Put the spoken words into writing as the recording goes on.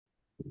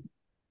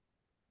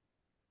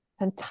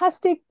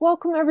Fantastic.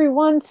 Welcome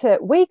everyone to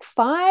week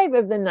 5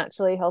 of the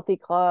Naturally Healthy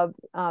Club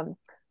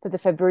for the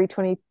February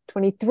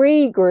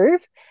 2023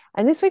 group.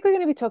 And this week we're going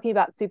to be talking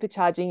about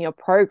supercharging your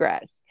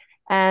progress.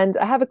 And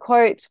I have a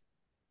quote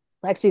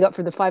I actually got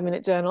from the 5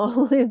 Minute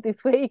Journal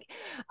this week.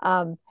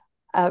 Um,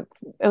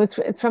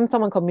 it's from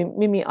someone called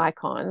Mimi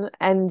Icon,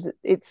 and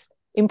it's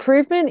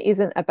improvement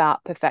isn't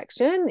about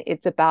perfection,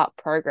 it's about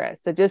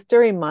progress. So just a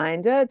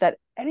reminder that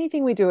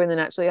anything we do in the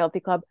Naturally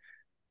Healthy Club,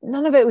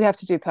 none of it we have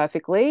to do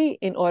perfectly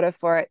in order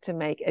for it to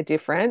make a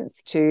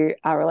difference to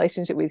our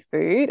relationship with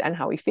food and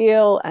how we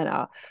feel and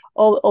our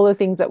all the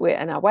things that we're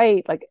and our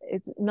weight. Like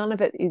it's none of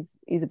it is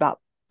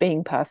about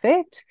being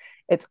perfect.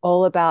 It's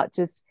all about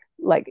just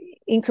like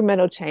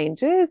incremental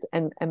changes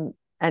and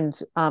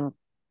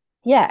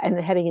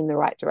heading in the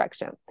right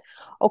direction.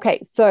 Okay,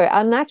 so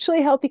our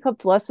Naturally Healthy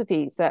Club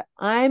philosophy. So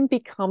I'm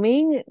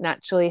becoming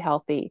naturally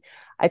healthy.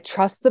 I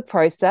trust the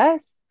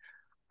process.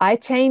 I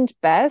change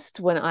best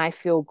when I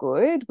feel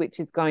good,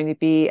 which is going to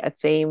be a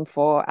theme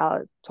for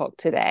our talk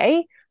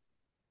today.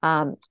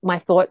 My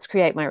thoughts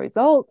create my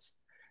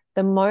results.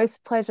 The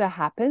most pleasure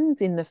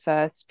happens in the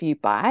first few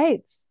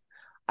bites.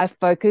 I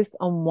focus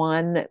on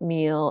one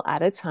meal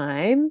at a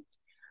time.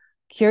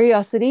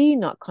 Curiosity,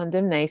 not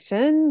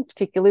condemnation,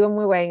 particularly when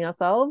we're weighing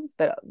ourselves,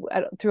 but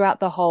throughout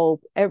the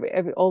whole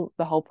the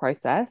whole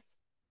process.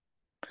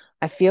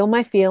 I feel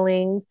my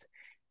feelings.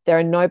 There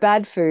are no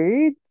bad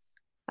foods.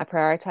 I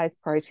prioritize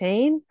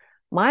protein.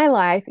 My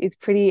life is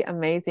pretty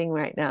amazing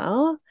right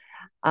now.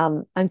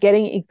 I'm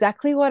getting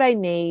exactly what I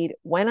need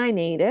when I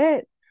need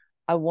it.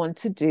 I want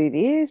to do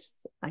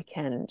this. I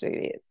can do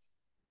this.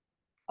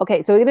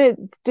 Okay, so we're going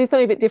to do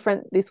something a bit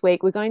different this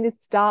week. We're going to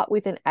start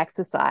with an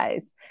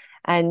exercise.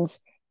 And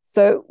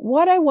so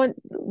what I want,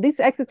 this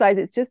exercise,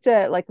 it's just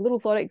a like little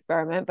thought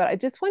experiment, but I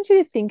just want you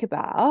to think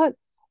about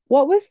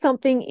what was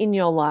something in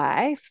your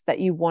life that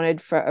you wanted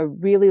for a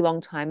really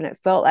long time, and it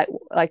felt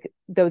like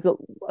there was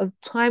a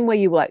time where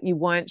you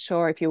weren't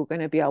sure if you were going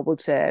to be able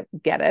to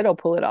get it or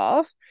pull it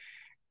off,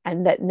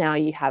 and that now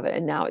you have it,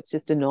 and now it's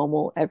just a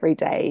normal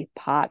everyday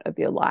part of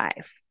your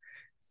life.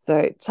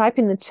 So type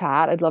in the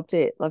chat. I'd love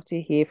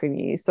to hear from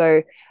you.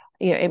 So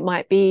it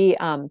might be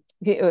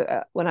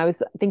when I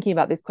was thinking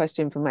about this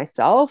question for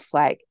myself,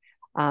 like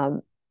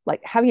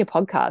having a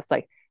podcast,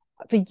 like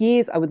for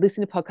years I would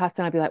listen to podcasts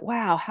and I'd be like,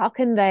 wow, how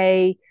can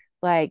they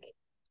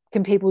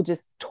can people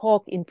just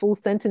talk in full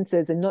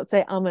sentences and not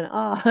say and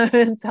ah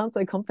and sound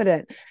so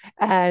confident?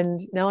 And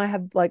now I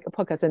have like a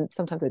podcast, and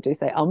sometimes I do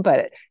say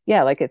but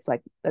yeah, like it's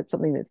like that's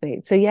something that's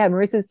me. So yeah,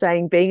 Marissa's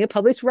saying being a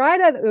published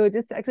writer that we were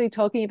just actually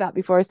talking about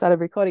before I started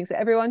recording. So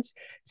everyone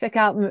check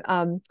out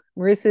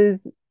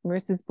Marissa's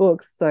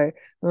books. So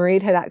Marie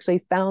had actually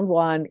found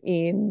one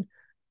in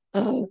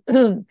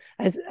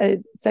as a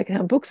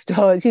secondhand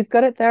bookstore. She's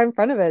got it there in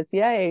front of us.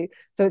 Yay.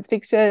 So it's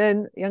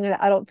fiction, young and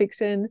adult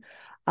fiction.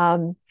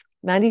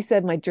 Mandy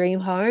said my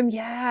dream home.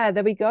 Yeah,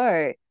 there we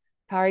go.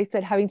 Kari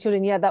said having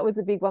children. Yeah, that was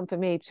a big one for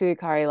me too,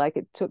 Kari. Like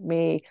it took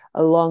me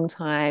a long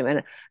time,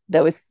 and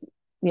there was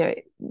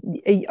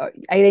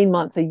 18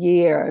 months, a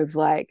year of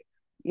like,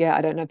 yeah,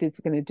 I don't know if this is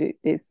going to do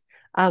this.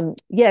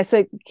 Yeah,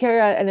 so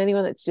Kira and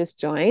anyone that's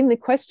just joined, the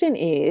question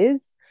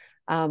is,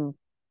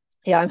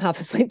 yeah, I'm half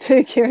asleep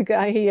too, Kira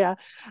Guy here.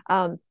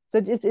 So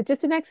it's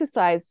just an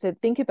exercise to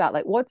think about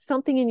like what's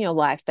something in your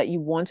life that you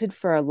wanted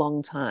for a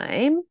long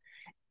time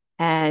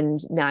and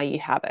now you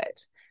have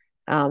it.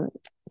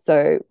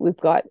 So we've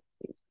got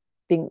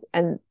things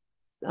and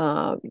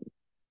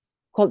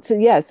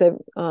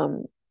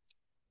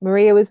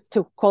Maria was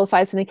to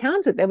qualify as an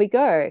accountant. There we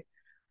go.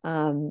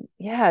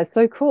 Yeah,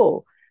 so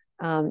cool.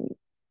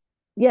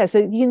 Yeah, so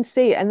you can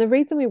see, and the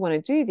reason we want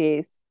to do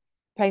this,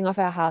 paying off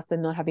our house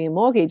and not having a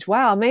mortgage.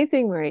 Wow,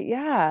 amazing, Marie.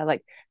 Yeah,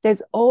 like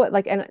there's all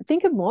like, and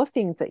think of more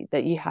things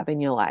that you have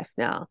in your life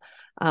now.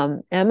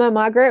 Emma,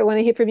 Margaret, want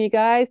to hear from you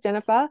guys.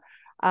 Jennifer,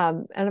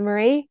 Anna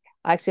Marie.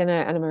 Actually, I know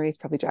Anna Marie's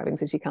probably driving,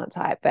 so she can't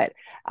type. But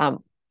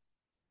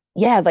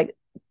yeah, like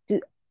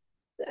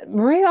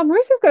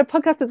Marissa's got a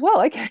podcast as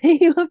well. Okay,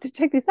 you'll have to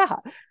check this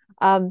out.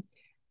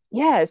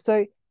 Yeah,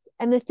 so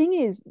and the thing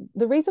is,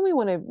 the reason we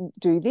want to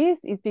do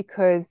this is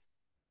because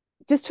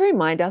just to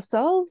remind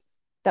ourselves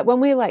that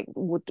when we're like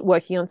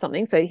working on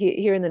something, so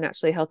here in the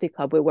Naturally Healthy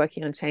Club, we're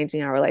working on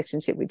changing our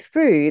relationship with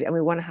food, and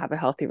we want to have a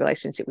healthy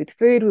relationship with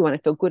food. We want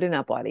to feel good in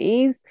our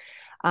bodies.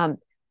 And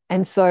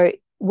so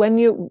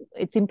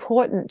it's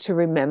important to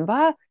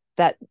remember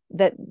that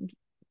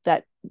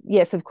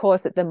yes, of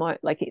course, at the moment,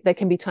 like there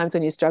can be times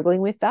when you're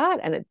struggling with that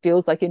and it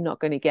feels like you're not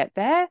going to get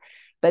there,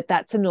 but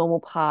that's a normal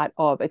part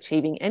of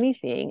achieving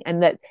anything.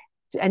 And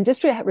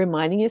just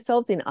reminding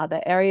yourselves in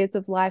other areas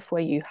of life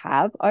where you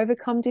have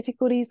overcome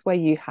difficulties, where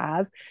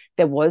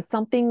there was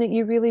something that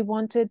you really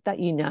wanted that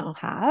you now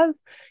have.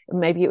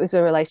 Maybe it was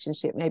a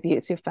relationship, maybe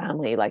it's your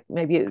family, like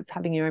maybe it's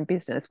having your own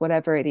business,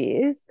 whatever it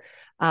is.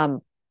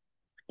 To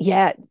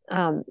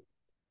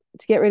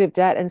get rid of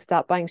debt and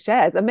start buying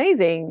shares.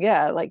 Amazing.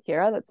 Yeah, like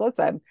Kira, that's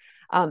awesome.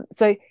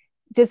 So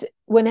just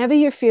whenever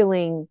you're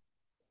feeling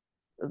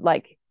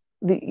like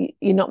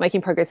you're not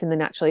making progress in the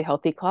Naturally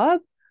Healthy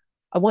Club,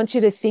 I want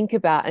you to think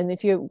about, and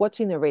if you're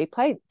watching the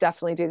replay,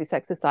 definitely do this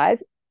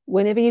exercise.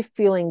 Whenever you're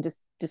feeling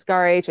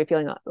discouraged or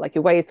feeling like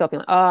you weigh yourself,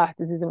 like,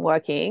 this isn't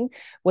working,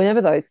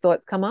 whenever those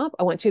thoughts come up,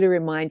 I want you to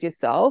remind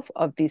yourself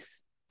of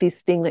this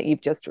thing that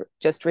you've just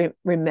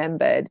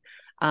remembered,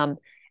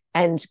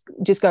 and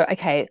just go,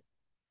 okay,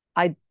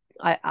 I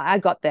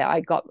got there.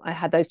 I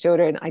had those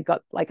children. I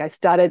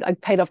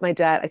paid off my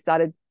debt.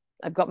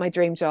 I've got my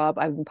dream job.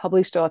 I'm a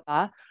published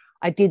author.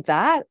 I did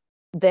that.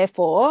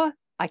 Therefore,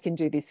 I can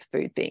do this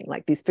food thing.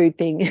 Like this food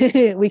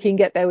thing, we can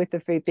get there with the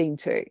food thing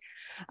too.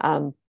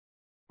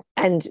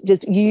 And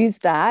just use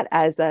that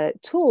as a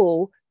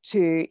tool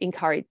to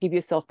give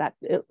yourself that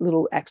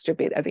little extra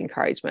bit of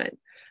encouragement.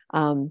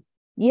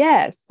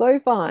 Yeah, so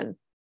fun.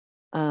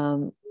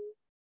 And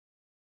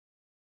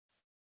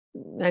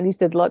he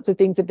said lots of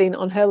things have been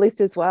on her list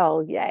as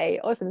well. Yay,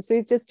 awesome.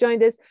 Sue's just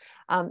joined us.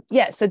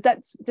 So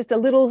that's just a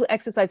little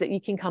exercise that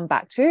you can come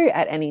back to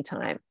at any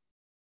time.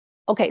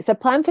 Okay, so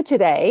plan for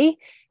today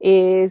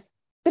is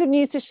a bit of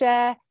news to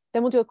share.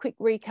 Then we'll do a quick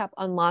recap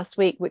on last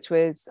week, which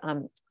was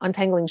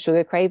untangling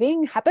sugar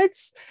craving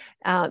habits.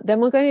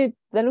 Then I'm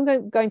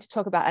going to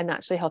talk about a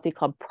Naturally Healthy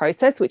Club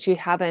process, which you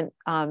haven't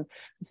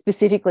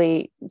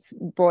specifically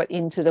brought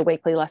into the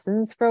weekly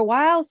lessons for a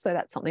while. So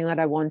that's something that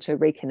I want to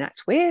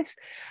reconnect with.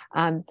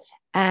 And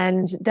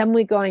then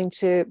we're going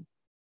to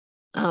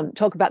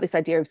talk about this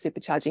idea of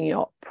supercharging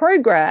your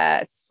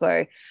progress.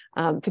 So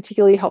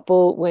particularly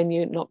helpful when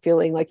you're not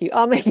feeling like you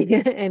are making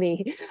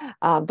any,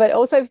 but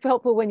also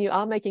helpful when you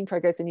are making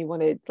progress and you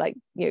want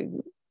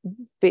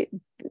to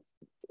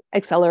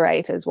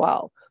accelerate as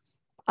well.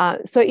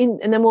 And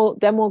then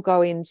we'll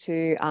go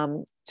into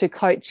to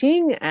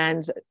coaching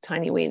and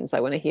tiny wins. I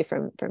want to hear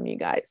from you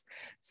guys.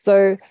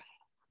 So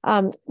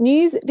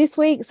news this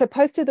week. So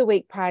post of the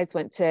week prize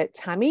went to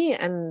Tammy,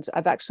 and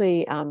I've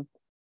actually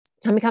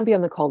Tammy can't be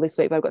on the call this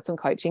week, but I've got some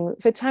coaching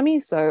for Tammy.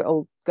 So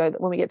I'll go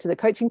when we get to the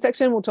coaching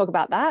section, we'll talk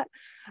about that.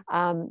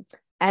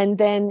 And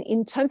then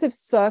in terms of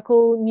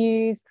Circle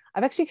news,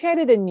 I've actually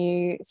created a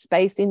new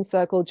space in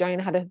Circle.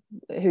 Joan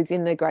who's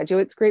in the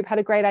graduates group, had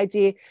a great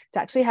idea to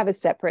actually have a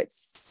separate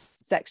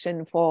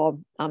section for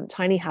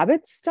tiny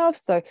habits stuff.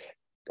 So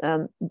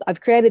I've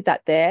created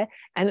that there,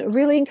 and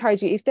really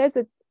encourage you, if there's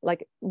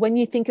when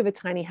you think of a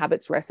tiny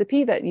habits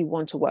recipe that you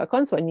want to work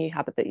on, so a new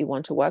habit that you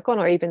want to work on,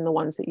 or even the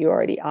ones that you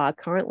already are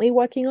currently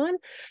working on,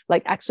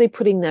 actually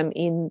putting them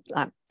in,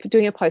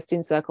 doing a post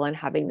in Circle and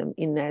having them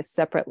in there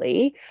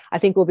separately, I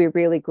think will be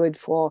really good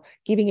for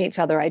giving each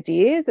other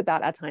ideas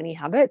about our tiny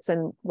habits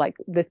and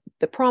the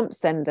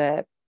prompts and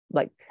the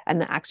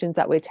actions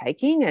that we're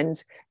taking,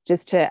 and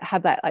just to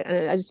have that.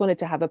 I just wanted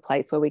to have a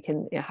place where we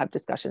can have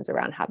discussions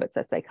around habits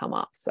as they come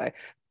up. So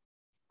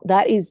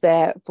that is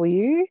there for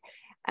you.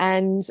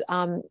 And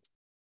and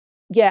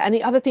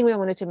the other thing I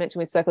wanted to mention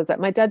with Circle is that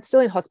my dad's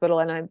still in hospital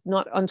and I'm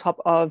not on top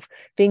of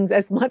things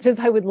as much as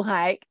I would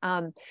like.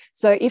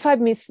 So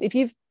if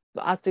you've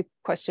asked a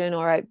question,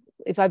 or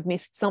if I've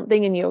missed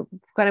something and you're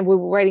were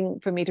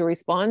waiting for me to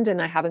respond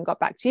and I haven't got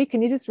back to you,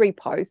 can you just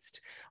repost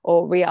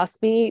or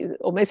re-ask me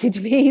or message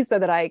me so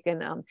that I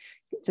can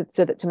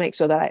to make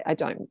sure that I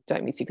don't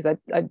miss you, because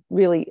I'm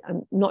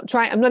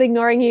not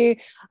ignoring you.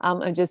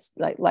 I'm just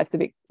life's a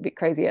bit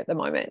crazy at the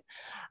moment.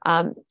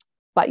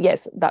 But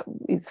yes,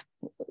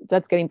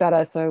 that's getting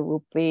better.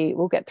 So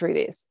we'll get through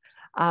this.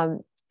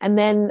 And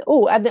then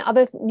and the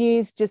other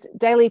news, just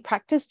daily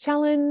practice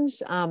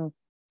challenge.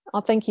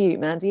 Thank you,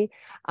 Mandy.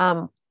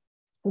 Don't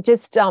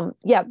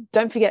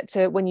forget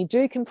to, when you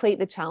do complete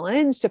the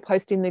challenge, to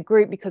post in the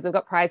group, because I've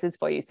got prizes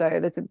for you.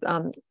 So that's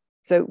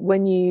so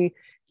when you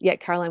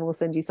Caroline will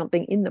send you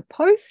something in the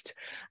post.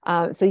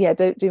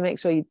 Do make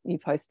sure you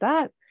post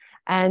that.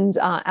 And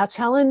our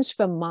challenge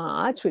for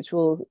March, which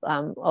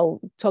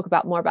I'll talk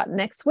about more about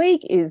next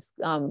week, is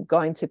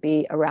going to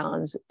be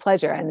around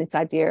pleasure and this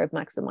idea of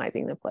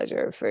maximizing the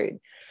pleasure of food.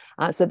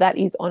 So that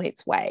is on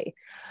its way.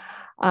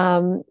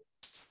 And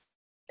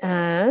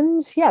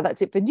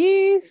that's it for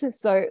news.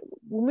 So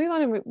we'll move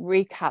on and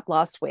recap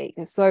last week.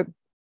 So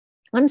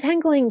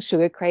untangling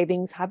sugar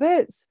cravings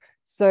habits.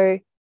 So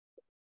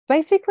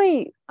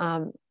basically,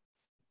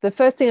 the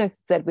first thing I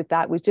said with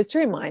that was just a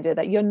reminder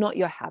that you're not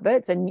your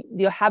habits, and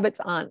your habits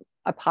aren't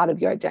a part of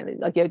your identity.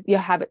 Your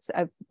habits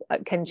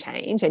can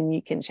change, and you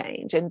can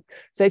change. And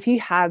so if you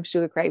have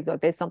sugar craves, or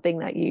there's something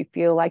that you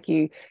feel that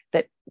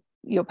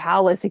you're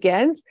powerless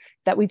against,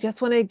 that we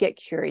just want to get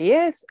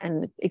curious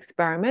and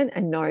experiment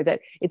and know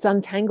that it's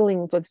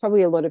untangling. There's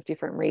probably a lot of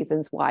different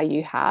reasons why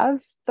you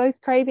have those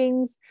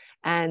cravings,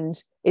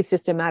 and it's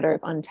just a matter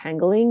of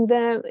untangling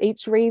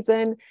each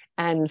reason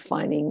and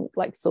finding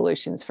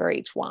solutions for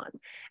each one.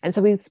 And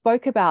so we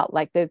spoke about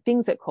the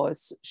things that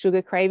cause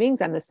sugar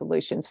cravings and the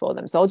solutions for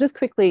them. So I'll just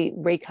quickly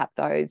recap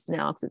those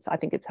now, because I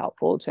think it's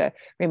helpful to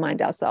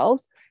remind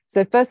ourselves.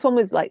 So first one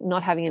was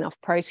not having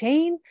enough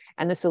protein,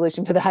 and the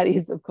solution for that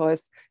is, of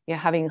course,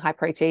 having high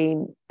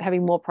protein,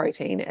 having more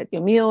protein at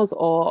your meals,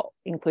 or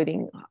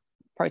including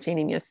protein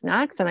in your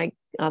snacks. And I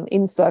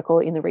in Circle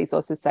in the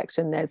resources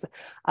section, there's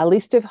a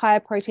list of higher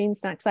protein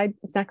snack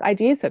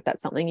ideas. So if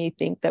that's something you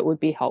think that would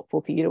be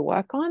helpful for you to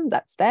work on,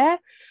 that's there.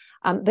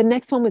 The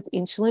next one was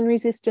insulin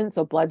resistance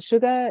or blood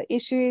sugar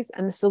issues.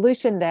 And the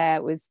solution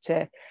there was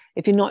to,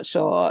 if you're not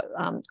sure,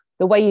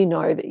 the way you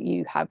know that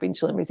you have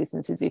insulin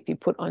resistance is if you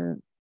put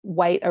on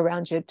weight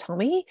around your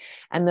tummy.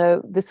 And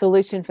the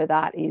solution for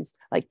that is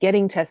like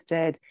getting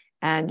tested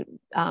and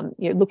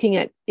looking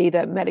at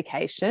either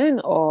medication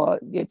or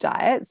your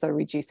diet, so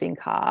reducing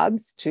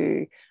carbs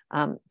to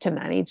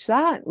manage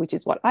that, which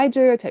is what I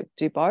do. I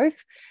do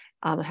both.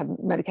 I have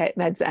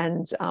meds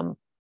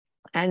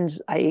and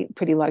I eat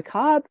pretty low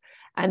carb.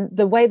 And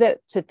the way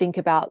that to think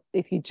about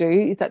if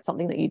that's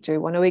something that you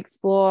do want to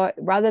explore,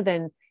 rather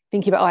than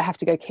thinking about, I have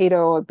to go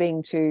keto or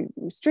being too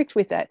strict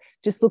with it,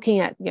 just looking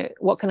at,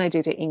 what can I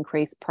do to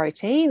increase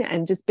protein,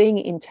 and just being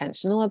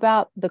intentional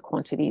about the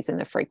quantities and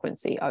the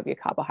frequency of your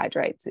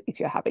carbohydrates if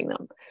you're having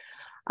them.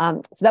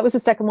 So that was the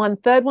second one.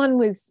 Third one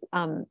was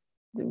the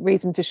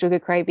reason for sugar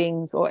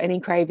cravings or any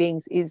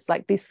cravings is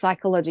like this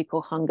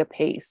psychological hunger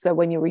piece. So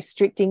when you're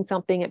restricting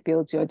something, it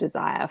builds your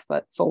desire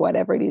for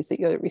whatever it is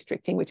that you're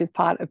restricting, which is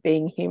part of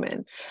being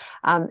human.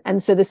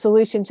 And so the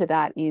solution to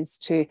that is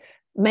to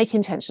make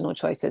intentional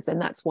choices. And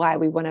that's why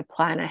we want to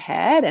plan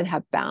ahead and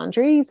have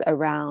boundaries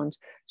around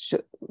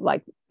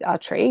like our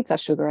treats, our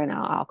sugar and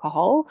our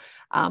alcohol,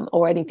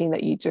 or anything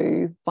that you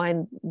do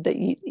find that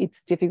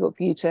it's difficult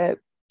for you to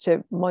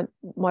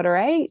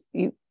moderate,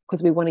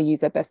 because we want to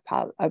use the best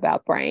part of our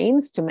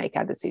brains to make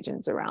our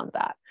decisions around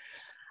that.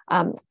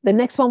 The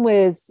next one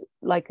was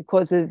like a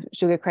cause of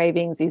sugar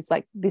cravings is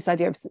like this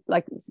idea of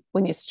like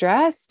when you're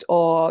stressed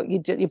or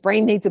your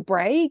brain needs a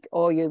break,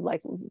 or your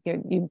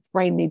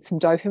brain needs some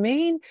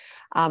dopamine.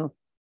 And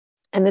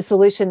the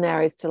solution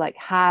there is to like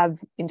have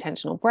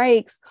intentional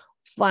breaks,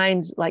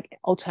 find like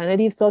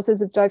alternative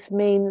sources of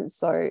dopamine.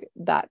 So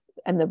that,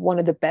 and one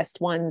of the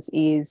best ones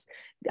is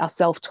our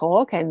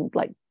self-talk and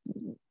like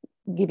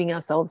giving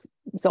ourselves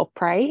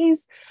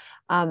self-praise.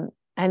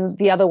 And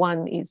the other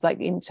one is like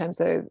in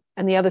terms of,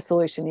 and the other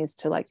solution is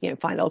to like,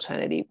 find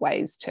alternative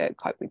ways to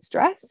cope with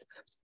stress.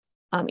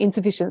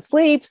 Insufficient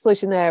sleep,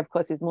 solution there, of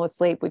course, is more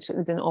sleep, which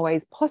isn't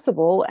always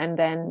possible. And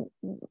then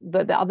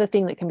the other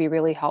thing that can be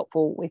really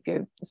helpful if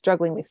you're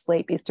struggling with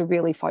sleep is to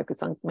really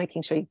focus on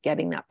making sure you're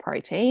getting that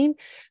protein,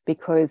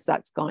 because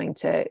that's going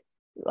to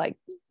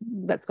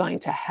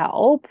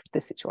help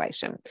the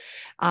situation.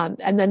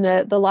 And then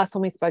the last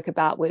one we spoke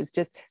about was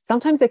just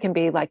sometimes there can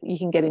be like, you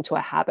can get into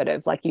a habit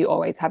of like you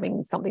always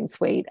having something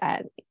sweet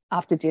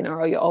after dinner,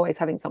 or you're always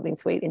having something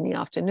sweet in the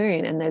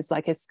afternoon. And there's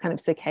like a kind of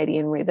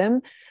circadian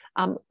rhythm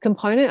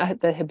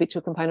component, the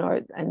habitual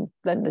component, and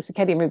then the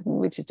circadian rhythm,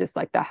 which is just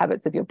like the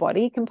habits of your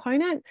body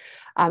component.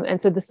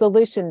 And so the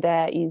solution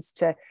there is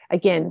to,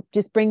 again,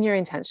 just bring your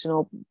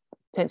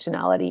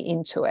intentionality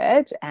into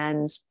it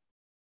and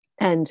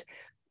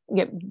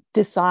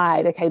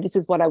decide, okay, this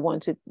is what I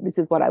wanted, this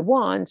is what I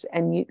want,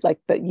 and you like,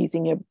 but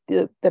using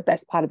the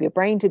best part of your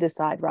brain to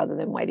decide rather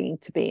than waiting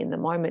to be in the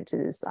moment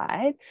to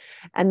decide.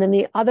 And then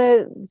the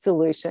other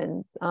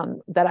solution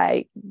that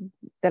I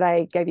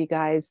gave you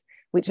guys,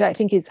 which I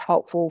think is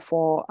helpful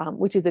for,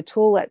 which is a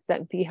tool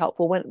that be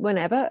helpful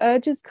whenever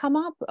urges come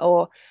up,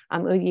 or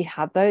you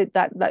have those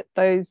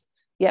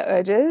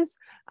urges,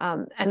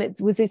 and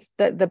it was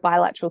the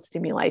bilateral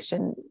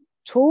stimulation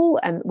tool,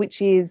 and which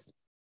is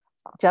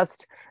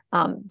just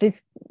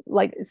this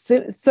like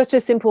such a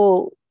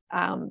simple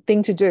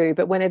thing to do,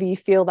 but whenever you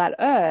feel that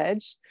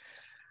urge,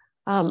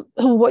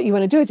 what you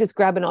want to do is just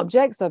grab an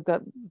object. So I've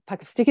got a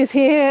pack of stickers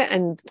here,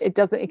 and it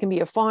can be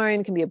a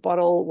phone, it can be a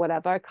bottle,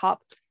 whatever, a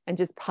cup, and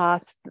just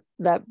pass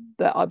the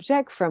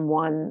object from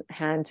one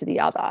hand to the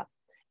other.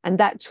 And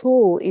that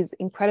tool is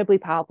incredibly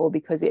powerful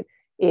because it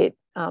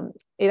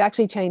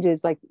actually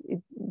changes, like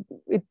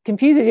it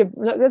confuses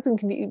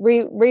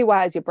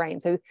rewires your brain.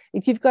 So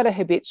if you've got a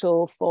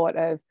habitual thought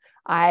of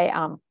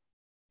you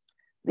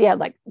see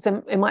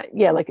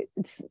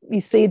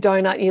a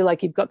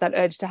donut, you've got that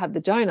urge to have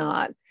the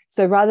donut.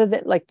 So rather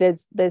than like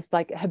there's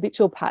like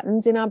habitual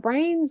patterns in our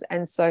brains,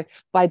 and so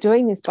by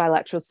doing this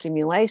bilateral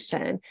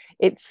stimulation,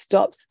 it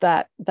stops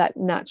that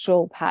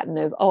natural pattern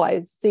of, oh,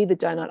 I see the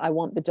donut, I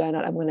want the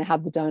donut, I'm going to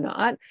have the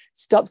donut.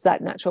 Stops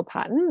that natural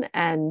pattern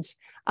and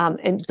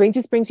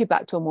just brings you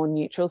back to a more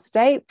neutral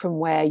state from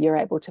where you're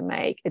able to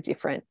make a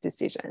different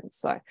decision.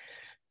 So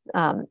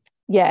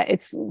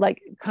it's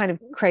like kind of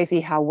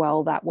crazy how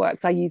well that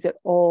works. I use it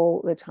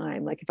all the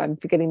time. Like if I'm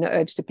forgetting the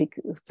urge to pick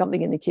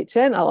something in the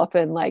kitchen, I'll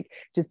often like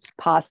just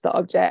pass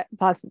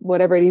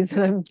whatever it is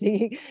that I'm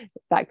thinking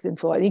back and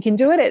forth. You can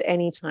do it at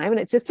any time, and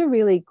it's just a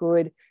really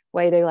good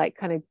way to like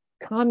kind of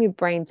calm your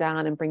brain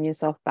down and bring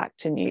yourself back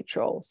to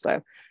neutral.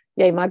 So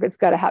yeah, Margaret's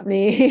got it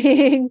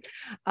happening.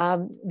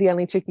 The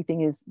only tricky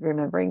thing is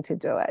remembering to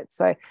do it.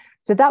 So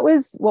that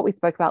was what we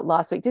spoke about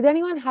last week. Did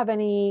anyone have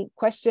any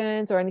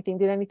questions or anything?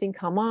 Did anything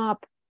come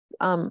up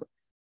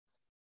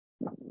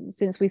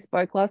since we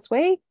spoke last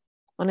week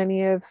on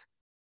any of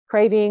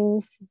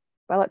cravings,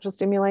 bilateral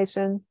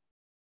stimulation?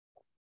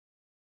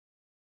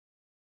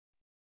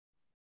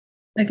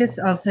 I guess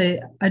I'll say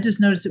I just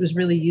noticed it was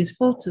really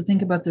useful to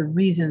think about the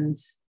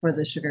reasons for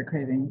the sugar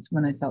cravings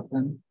when I felt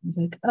them. I was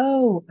like,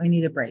 oh, I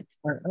need a break,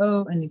 or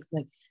oh, I need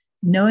like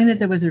knowing that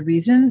there was a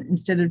reason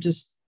instead of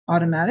just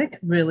automatic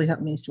really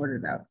helped me sort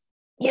it out.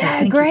 So Yeah,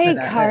 thank you for great,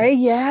 that. Curry.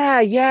 Yeah,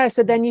 yeah.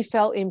 So then you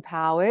felt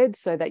empowered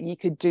so that you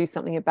could do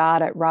something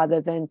about it rather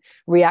than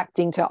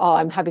reacting to, oh,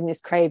 I'm having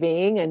this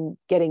craving and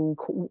getting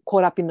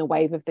caught up in the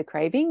wave of the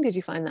craving. Did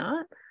you find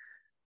that?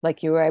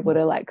 Like you were able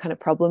to like kind of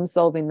problem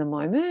solve in the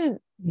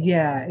moment?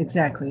 Yeah,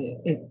 exactly.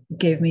 It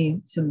gave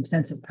me some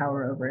sense of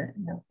power over it.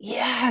 Yeah.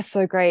 Yeah,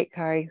 so great,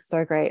 Curry.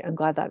 So great. I'm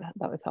glad that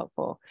that was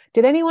helpful.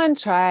 Did anyone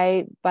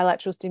try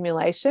bilateral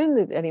stimulation?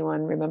 Did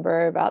anyone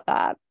remember about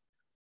that?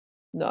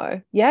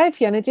 No. Yeah,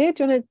 Fiona did.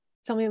 Do you want to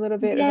tell me a little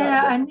bit about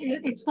Yeah, what? and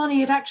it's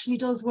funny, it actually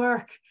does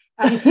work.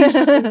 And if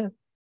usually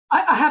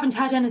I haven't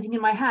had anything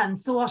in my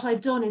hands, so what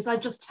I've done is I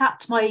just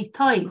tapped my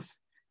thighs,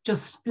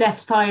 just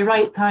left thigh,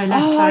 right thigh,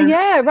 left Oh, thigh,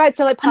 yeah, right.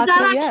 So like and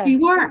passing, that yeah. actually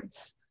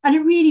works. And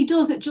it really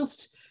does.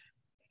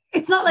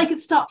 It's not like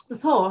it stops the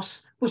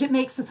thought, but it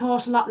makes the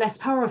thought a lot less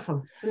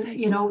powerful.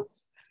 You know,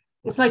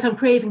 it's like I'm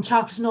craving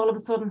chocolate, and all of a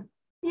sudden,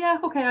 yeah,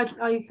 okay,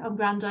 I'm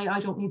grand. I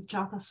don't need the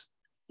chocolate.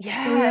 So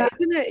Yeah,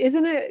 yeah,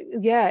 isn't it?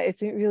 Yeah,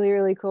 it's really,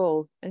 really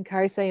cool. And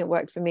Carrie's saying it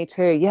worked for me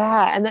too.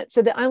 Yeah. And that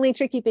so the only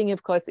tricky thing,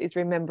 of course, is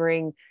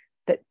remembering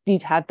that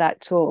you'd have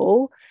that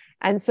tool.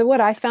 And so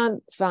what I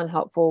found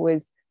helpful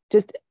was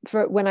just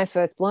for when I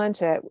first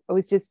learned it, it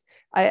was just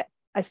I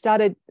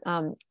started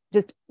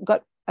just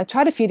got I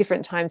tried a few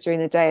different times during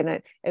the day and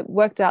it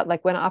worked out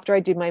like when after I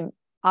did my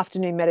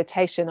afternoon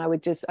meditation, I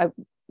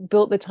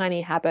built the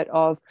tiny habit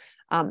of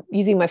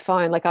using my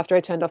phone, like after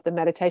I turned off the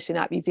meditation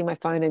app, using my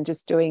phone and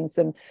just doing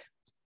some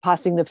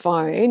passing the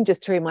phone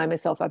just to remind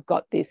myself I've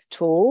got this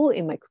tool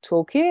in my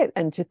toolkit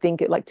and to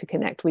think it like to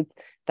connect with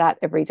that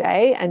every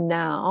day. And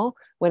now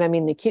when I'm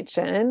in the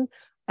kitchen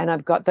and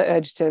I've got the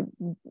urge to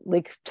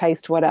lick,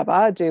 taste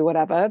whatever, do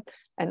whatever,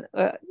 and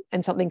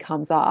something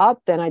comes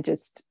up, then I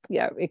just,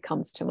 it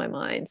comes to my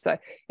mind. So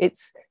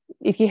it's,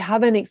 if you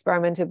haven't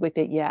experimented with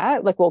it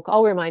yet, like, well,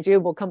 I'll remind you,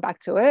 we'll come back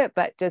to it,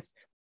 but just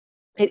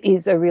it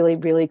is a really,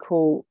 really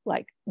cool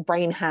like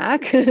brain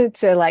hack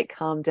to like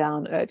calm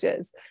down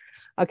urges.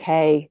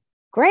 Okay,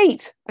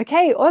 great.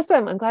 Okay,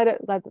 awesome. I'm glad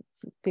that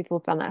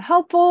people found that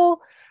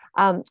helpful.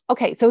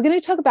 Okay, so we're going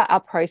to talk about our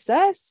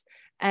process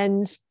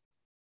and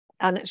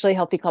our Naturally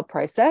Healthy Club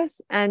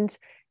process. And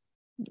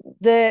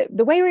the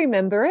way we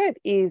remember it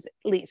is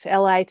LIT,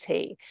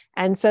 L-I-T.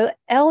 And so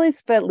L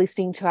is for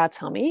listening to our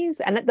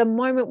tummies. And at the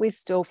moment, we're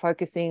still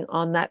focusing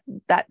on that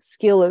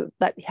skill of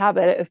that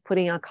habit of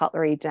putting our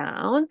cutlery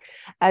down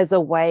as a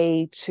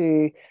way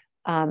to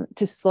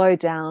slow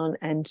down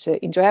and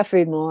to enjoy our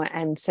food more.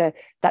 And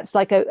that's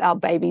like our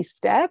baby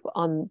step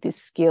on this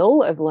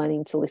skill of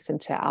learning to listen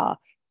to our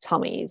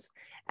tummies.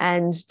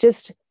 And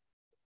just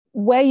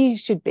where you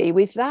should be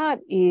with that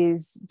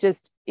is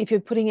just if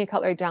you're putting your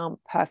cutlery down,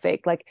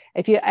 perfect. Like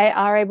if you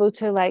are able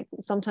to like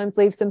sometimes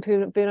leave some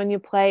food on your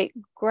plate,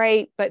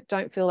 great, but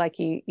don't feel like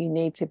you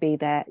need to be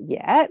there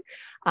yet.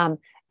 And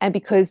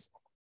because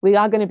we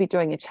are going to be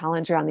doing a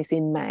challenge around this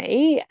in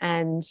May,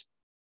 and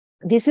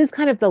this is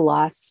kind of the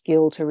last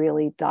skill to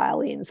really dial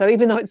in. So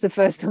even though it's the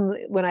first on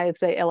when I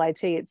say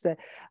LIT, it's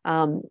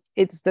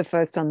the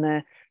first on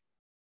the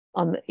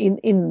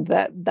in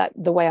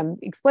the way I'm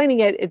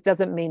explaining it, it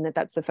doesn't mean that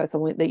that's the first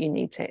one that you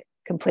need to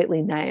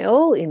completely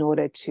nail in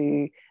order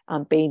to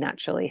be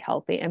naturally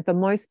healthy. And for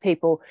most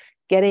people,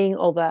 getting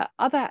all the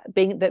other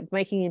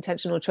making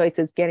intentional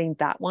choices, getting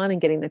that one and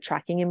getting the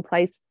tracking in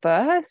place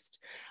first.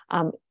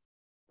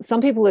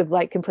 Some people have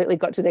like completely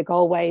got to their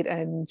goal weight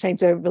and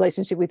changed their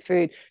relationship with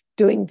food,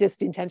 doing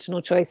just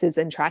intentional choices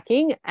and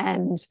tracking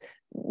and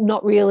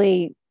not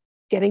really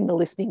getting the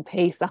listening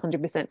piece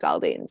 100%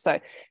 dialed in. So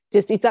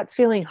just if that's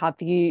feeling hard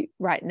for you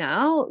right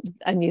now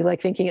and you're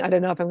like thinking, I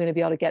don't know if I'm going to be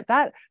able to get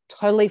that,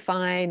 totally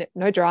fine,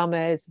 no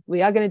dramas.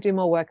 We are going to do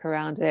more work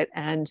around it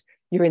and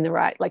you're in the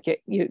right, like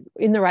you're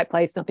in the right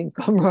place, nothing's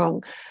gone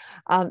wrong.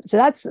 So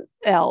that's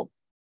L.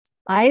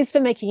 I is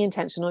for making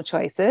intentional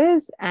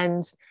choices.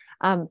 And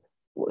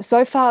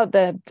so far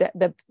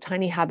the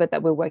tiny habit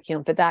that we're working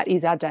on for that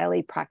is our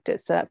daily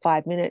practice, so that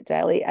 5-minute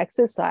daily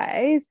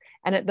exercise.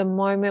 And at the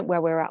moment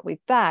where we're at with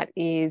that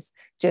is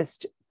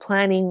just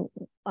planning,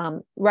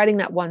 writing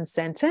that one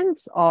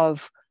sentence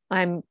of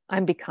I'm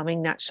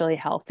becoming naturally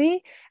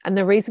healthy. And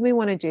the reason we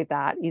want to do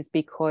that is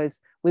because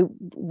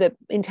the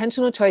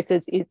intentional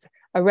choices is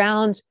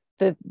around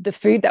the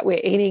food that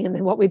we're eating and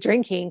then what we're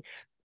drinking.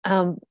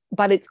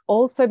 But it's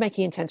also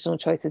making intentional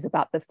choices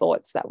about the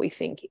thoughts that we're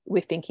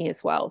thinking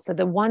as well. So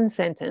the one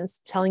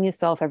sentence telling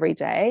yourself every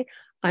day,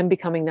 I'm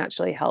becoming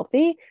naturally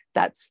healthy,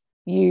 that's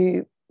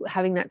you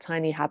having that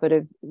tiny habit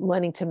of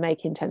learning to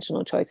make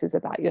intentional choices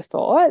about your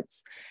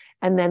thoughts.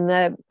 And then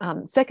the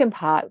second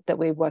part that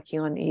we're working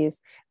on is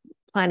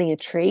planning a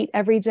treat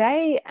every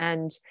day.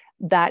 And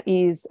that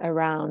is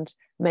around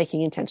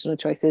making intentional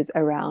choices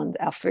around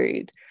our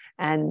food.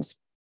 And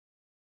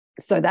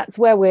so that's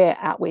where we're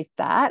at with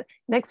that.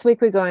 Next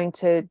week, we're going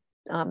to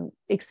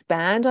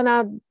expand on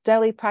our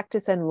daily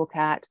practice and look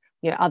at,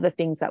 other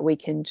things that we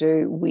can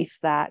do with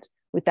that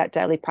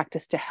daily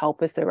practice to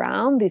help us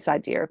around this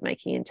idea of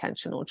making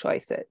intentional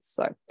choices.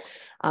 So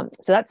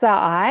that's our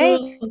I.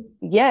 Jules,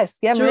 Yes.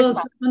 Yeah, Jules,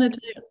 Marissa.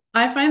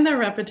 I find the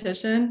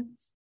repetition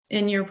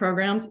in your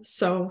programs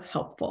so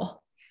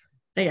helpful.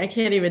 Like, I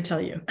can't even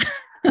tell you.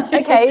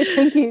 Okay,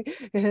 thank you.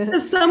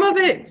 Some of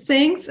it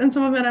sinks and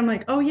some of it I'm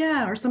like, oh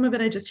yeah, or some of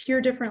it I just hear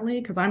differently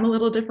because I'm a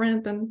little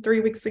different than 3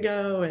 weeks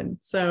ago. And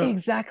so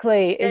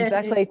exactly.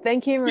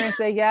 Thank you,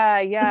 Marissa.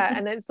 Yeah.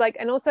 And it's like,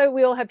 and also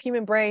we all have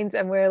human brains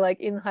and we're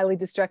like in highly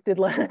distracted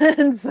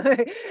land. So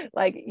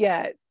like,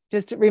 yeah,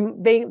 just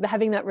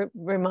having that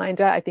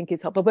reminder, I think,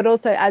 is helpful. But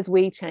also as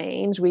we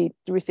change, we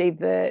receive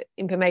the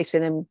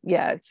information, and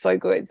yeah, it's so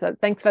good. So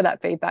thanks for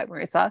that feedback,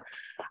 Marissa.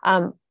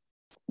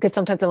 Because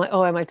sometimes I'm like,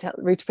 oh, am I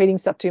repeating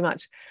stuff too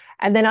much?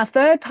 And then our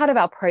third part of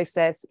our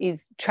process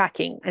is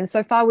tracking. And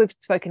so far we've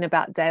spoken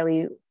about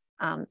daily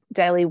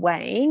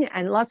weighing.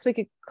 And last week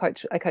I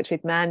coached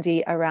with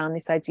Mandy around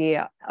this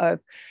idea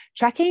of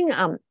tracking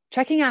our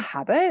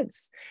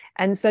habits.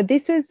 And so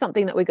this is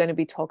something that we're going to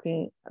be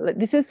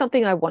this is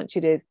something I want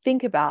you to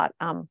think about,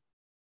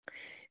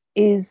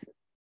 is,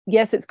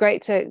 yes, it's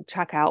great to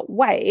track our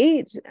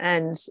weight.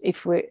 And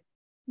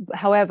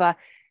however,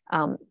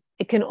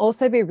 it can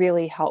also be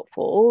really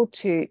helpful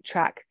to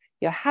track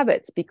your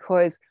habits,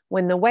 because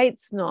when the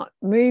weight's not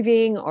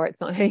moving or it's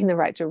not heading in the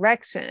right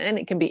direction,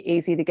 it can be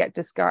easy to get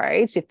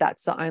discouraged if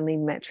that's the only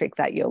metric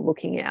that you're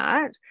looking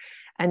at.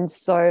 And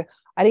so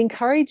I'd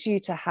encourage you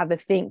to have a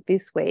think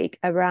this week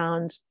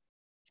around,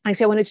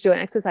 actually, I wanted to do an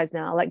exercise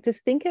now, like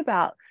just think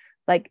about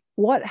like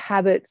what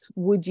habits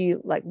would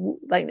you like,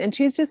 and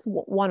choose just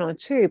one or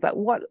two, but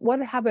what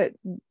habits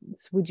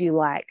would you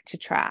like to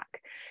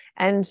track?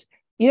 And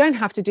you don't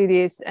have to do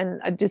this, and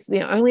just,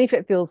 only if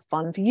it feels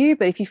fun for you.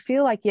 But if you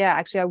feel like, yeah,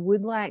 actually, I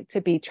would like to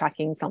be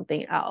tracking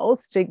something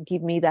else to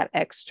give me that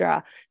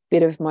extra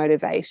bit of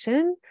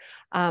motivation,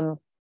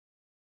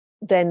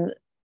 then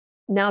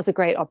now's a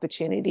great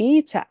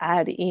opportunity to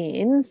add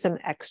in some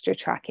extra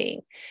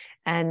tracking.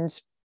 And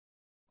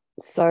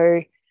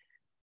so,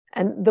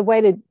 and the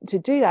way to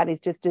do that is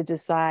just to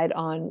decide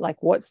on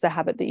like, what's the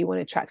habit that you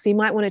want to track. So you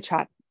might want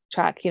to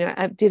track,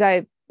 did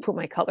I put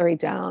my cutlery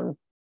down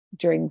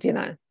during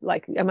dinner?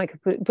 Like, am I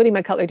putting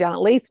my cutlery down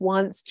at least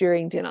once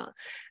during dinner?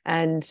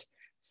 And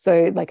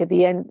so like at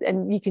the end,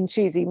 and you can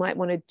choose, you might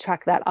want to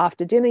track that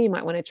after dinner, you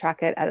might want to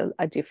track it at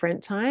a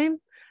different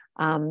time.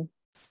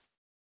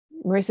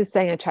 Marissa's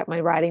saying I track my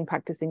writing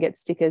practice and get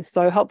stickers.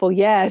 So helpful.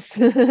 Yes.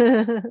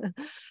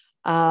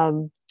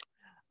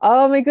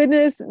 Oh my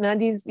goodness,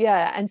 Mandy's,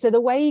 yeah. And so the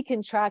way you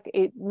can track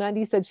it,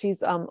 Mandy said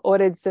she's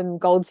ordered some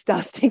gold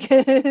star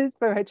stickers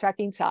for her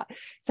tracking chart.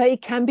 So it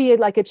can be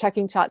like a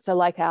tracking chart. So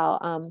like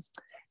our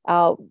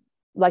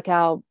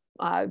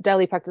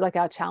daily practice, like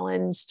our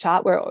challenge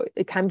chart, where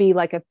it can be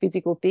like a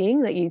physical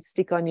thing that you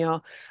stick on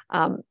your,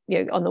 on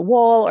the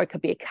wall, or it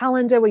could be a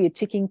calendar where you're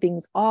ticking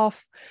things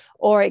off,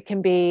 or it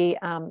can be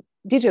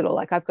digital.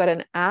 Like I've got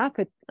an app,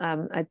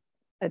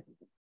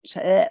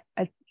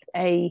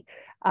 a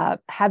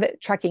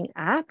habit tracking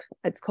app.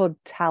 It's called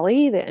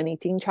Tally, the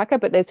Anything tracker,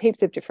 but there's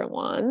heaps of different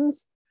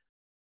ones.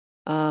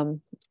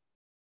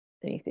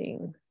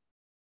 Anything.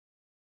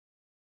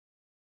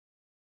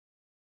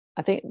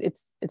 I think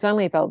it's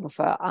only available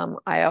for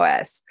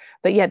iOS,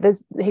 but yeah,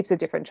 there's heaps of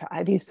different.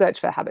 If you search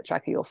for habit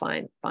tracker, you'll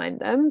find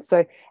them.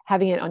 So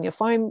having it on your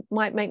phone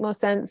might make more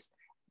sense.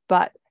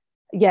 But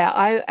yeah,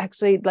 I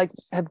actually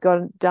have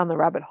gone down the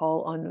rabbit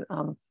hole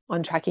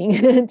on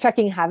tracking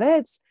tracking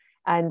habits,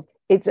 and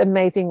it's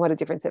amazing what a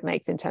difference it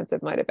makes in terms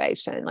of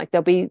motivation. Like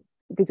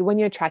because when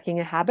you're tracking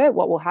a habit,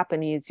 what will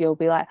happen is you'll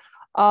be like,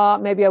 oh,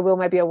 maybe I will,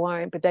 maybe I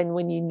won't. But then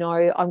when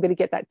I'm going to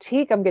get that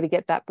tick, I'm going to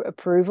get that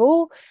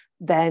approval,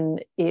 then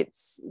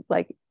it's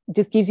like,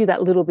 just gives you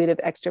that little bit of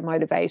extra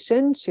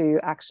motivation to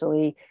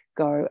actually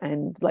go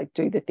and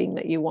do the thing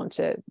that you want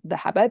to, the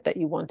habit that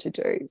you want to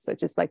do. So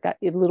just like that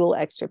little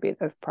extra bit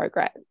of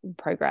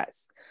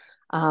progress.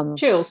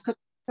 Jules, could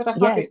a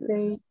habit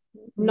be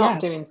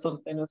not doing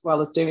something as well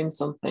as doing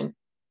something?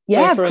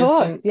 Yeah, so of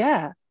course. Instance,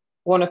 yeah.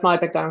 One of my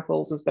big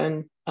downfalls has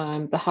been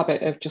the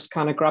habit of just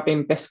kind of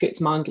grabbing biscuits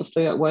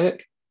mindlessly at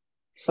work.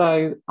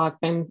 So I've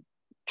been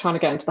trying to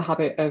get into the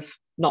habit of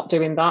not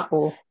doing that,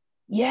 or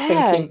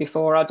thinking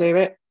before I do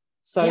it.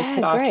 So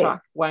could I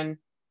track when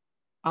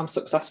I'm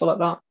successful at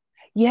that?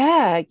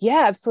 Yeah,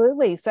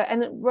 absolutely. So,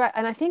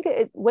 and I think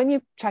when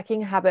you're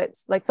tracking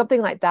habits, like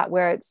something like that,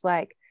 where it's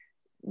like,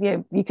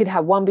 you could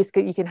have one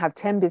biscuit, you can have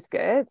 10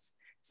 biscuits.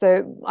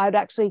 So I'd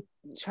actually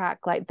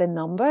track like the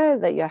number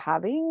that you're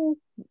having,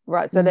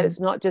 right? So that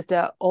it's not just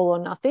a all or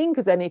nothing.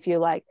 Because then if you're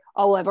like,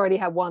 oh, well, I've already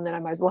had one, then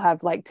I might as well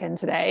have like 10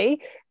 today.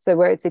 So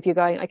where it's, if you're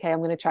going, okay, I'm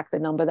going to track the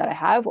number that I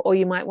have, or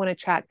you might want to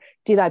track,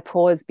 did I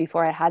pause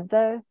before I had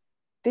the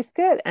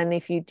biscuit? And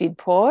if you did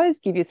pause,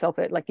 give yourself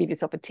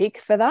a tick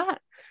for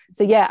that.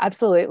 So yeah,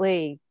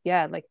 absolutely.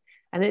 Yeah.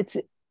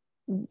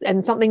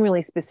 And something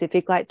really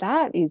specific like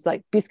that is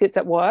like biscuits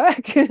at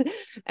work.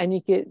 And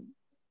you could,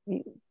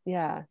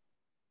 yeah.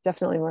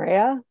 definitely,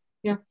 Maria.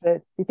 Yeah. So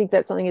do you think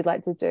that's something you'd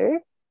like to do?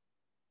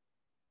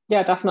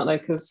 Yeah, definitely,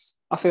 because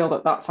I feel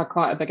that that's had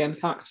quite a big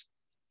impact.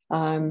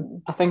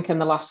 I think in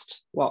the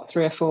last,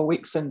 3 or 4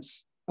 weeks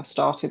since I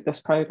started this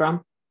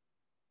program,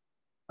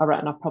 I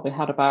reckon I've probably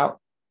had about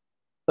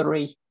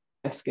 3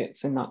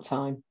 biscuits in that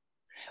time,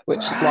 which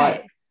is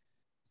like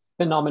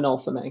phenomenal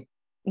for me.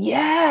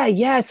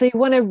 Yeah. So you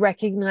want to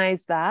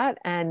recognize that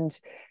and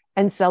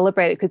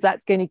celebrate it, because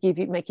that's going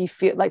to make you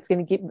feel like it's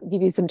going to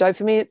give you some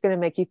dopamine. It's going to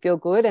make you feel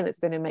good, and it's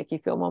going to make you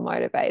feel more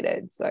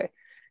motivated. So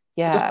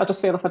yeah, I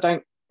just feel if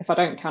I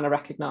don't kind of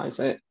recognize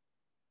it,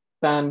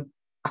 then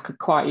I could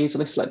quite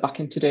easily slip back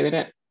into doing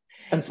it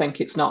and think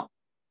it's not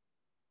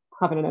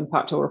having an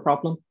impact or a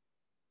problem.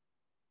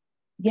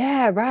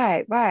 Yeah,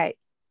 right.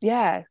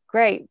 Yeah,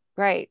 great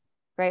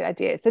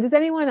idea. So does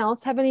anyone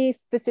else have any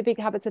specific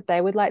habits that they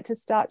would like to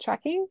start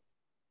tracking?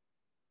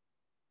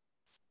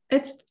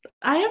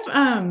 I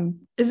have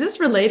is this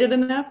related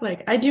enough?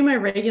 Like, I do my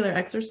regular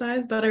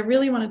exercise, but I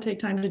really want to take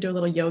time to do a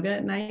little yoga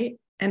at night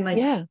and like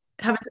have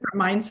a different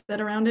mindset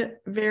around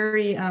it.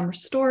 Very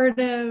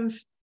restorative,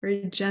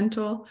 very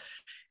gentle.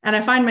 And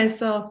I find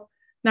myself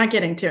not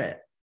getting to it.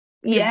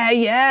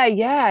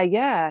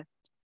 Yeah.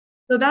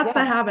 So that's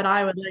the habit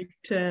I would like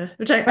to,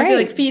 which I feel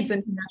like feeds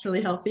into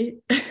naturally healthy.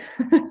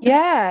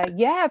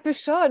 yeah, for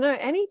sure. No,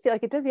 anything,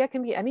 like it does. Yeah, it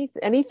can be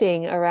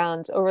anything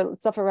around, or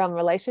stuff around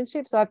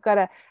relationships. So I've got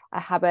a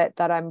habit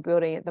that I'm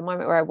building at the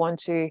moment where I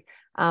want to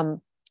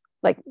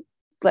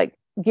like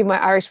give my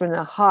Irishman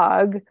a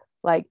hug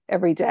like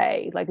every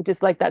day. Like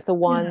just like that's a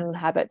one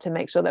habit to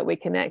make sure that we're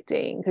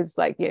connecting, because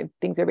like, you know,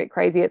 things are a bit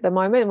crazy at the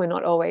moment and we're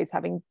not always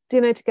having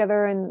dinner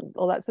together and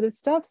all that sort of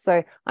stuff.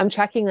 So I'm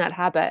tracking that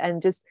habit,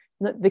 and just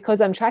because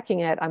I'm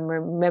tracking it, I'm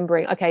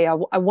remembering, okay,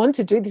 I want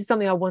to do this, is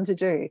something I want to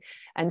do.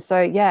 And so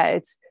yeah,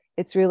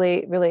 it's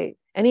really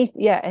any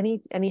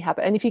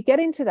habit. And if you get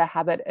into the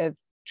habit of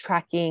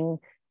tracking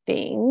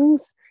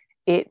things,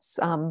 it's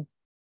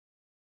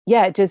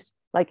just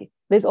like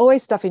there's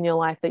always stuff in your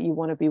life that you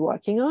want to be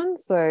working on.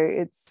 So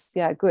it's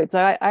good.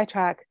 So I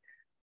track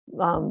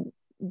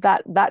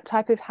that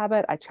type of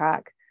habit. I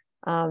track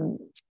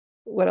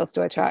what else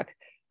do I track?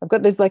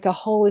 There's like a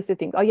whole list of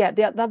things. Oh yeah,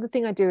 the other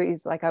thing I do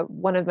is like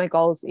one of my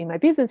goals in my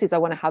business is I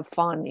want to have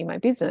fun in my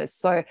business.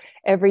 So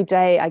every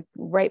day I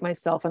rate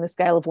myself on a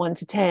scale of 1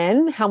 to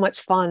 10. How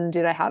much fun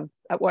did I have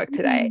at work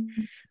today?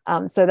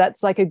 So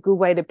that's like a good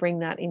way to bring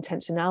that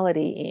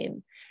intentionality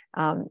in.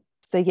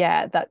 So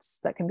yeah, that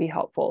can be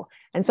helpful.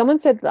 And someone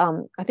said,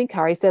 I think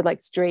Kari said,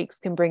 like streaks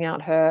can bring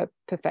out her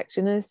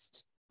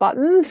perfectionist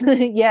buttons.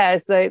 Yeah,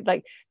 so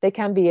like there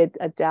can be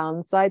a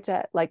downside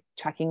to like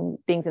tracking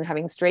things and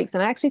having streaks.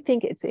 And I actually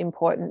think it's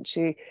important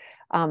to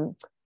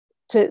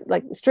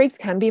like, streaks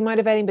can be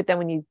motivating, but then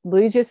when you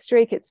lose your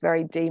streak, it's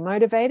very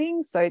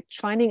demotivating. So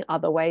finding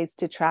other ways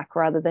to track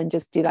rather than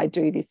just, did I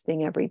do this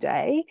thing every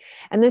day?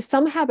 And there's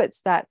some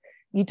habits that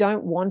you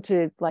don't want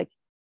to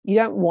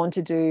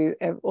do,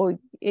 or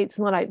it's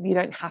not like you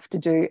don't have to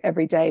do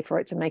every day for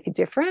it to make a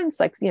difference.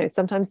 Like, you know,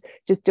 sometimes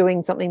just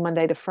doing something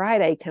Monday to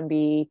Friday can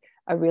be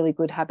a really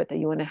good habit that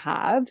you want to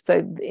have.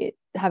 So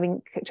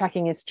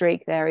tracking a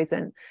streak there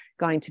isn't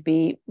going to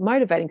be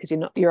motivating, because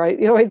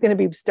you're always going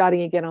to be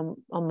starting again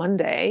on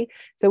Monday.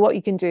 So what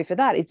you can do for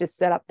that is just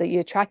set up that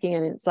you're tracking,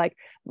 and it's like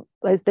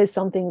there's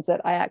some things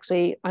that I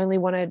actually only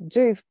want to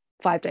do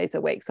 5 days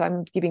a week. So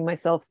I'm giving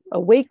myself a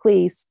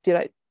weekly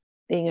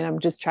thing, and I'm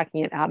just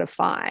tracking it out of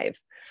 5.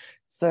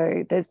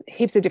 So there's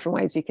heaps of different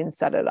ways you can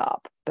set it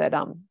up. But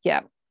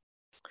yeah.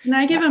 Can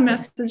I give a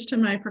message to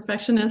my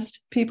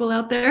perfectionist people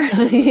out there?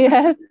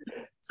 Yes.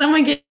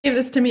 Someone gave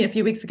this to me a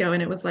few weeks ago,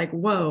 and it was like,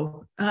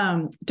 whoa,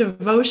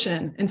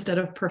 devotion instead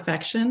of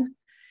perfection.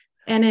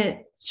 And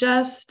it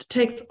just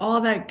takes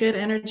all that good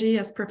energy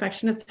as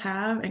perfectionists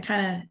have,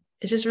 and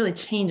it just really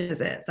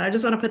changes it. So I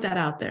just want to put that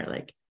out there,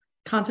 like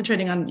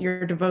concentrating on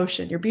your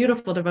devotion, your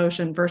beautiful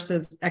devotion,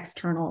 versus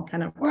external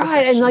kind of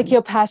right. And like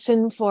your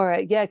passion for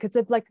it. Yeah, because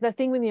like the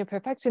thing when you're a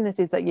perfectionist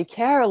is that you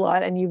care a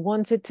lot and you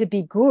want it to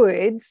be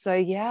good. So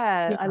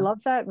yeah. I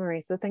love that,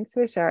 Marisa. Thanks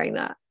for sharing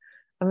that.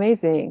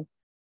 Amazing.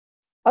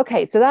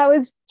 Okay, so that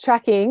was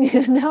tracking.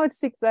 Now it's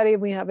 6:30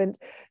 and we haven't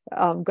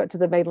got to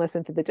the main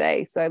lesson for the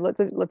day. So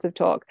lots of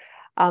talk.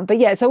 But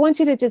yeah, so I want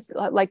you to just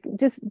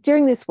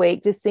during this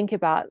week, just think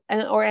about,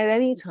 or at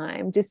any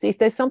time, just if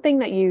there's something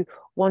that you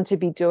want to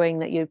be doing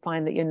that you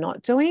find that you're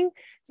not doing,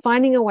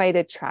 finding a way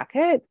to track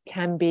it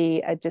can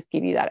be just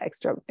give you that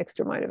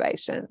extra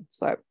motivation.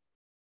 So,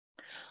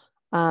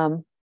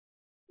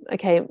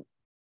 okay.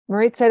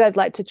 Marit said, I'd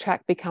like to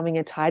track becoming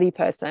a tidy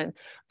person.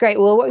 Great.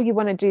 Well, what you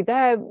want to do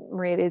there,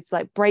 Marit, is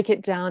like break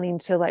it down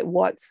into like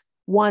what's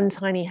one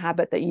tiny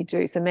habit that you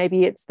do. So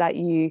maybe it's that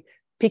you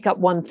pick up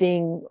one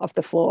thing off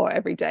the floor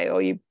every day,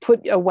 or you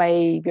put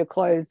away your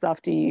clothes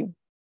after you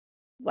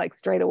like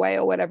straight away,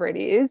 or whatever it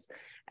is,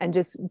 and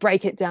just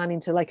break it down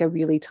into like a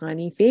really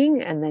tiny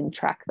thing and then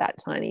track that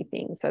tiny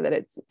thing so that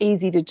it's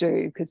easy to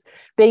do, because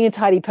being a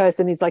tidy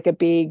person is like a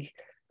big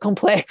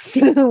complex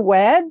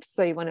web.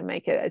 So you want to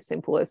make it as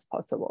simple as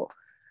possible.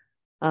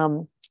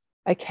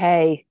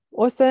 Okay,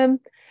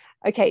 awesome.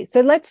 Okay,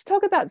 so let's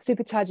talk about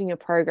supercharging your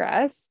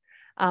progress,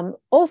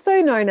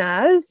 also known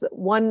as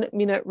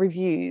 1-minute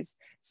reviews.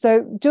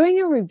 So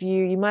doing a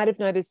review, you might have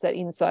noticed that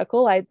in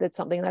Circle, that's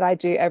something that I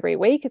do every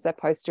week, is I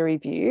post a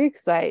review,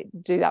 because I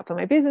do that for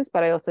my business,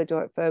 but I also do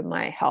it for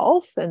my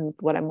health and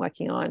what I'm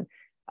working on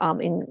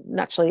in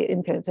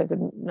terms of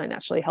my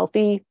naturally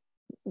healthy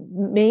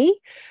me.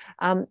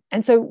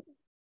 And so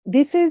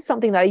this is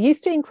something that I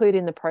used to include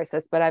in the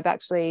process, but I've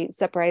actually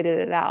separated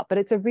it out. But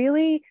it's a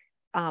really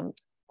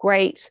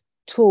great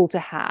tool to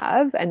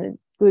have, and a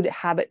good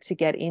habit to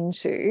get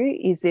into,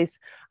 is this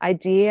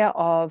idea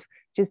of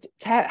just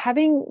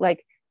having,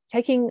 like,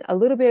 taking a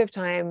little bit of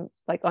time,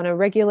 like on a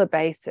regular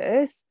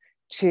basis,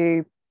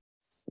 to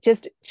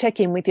just check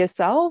in with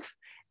yourself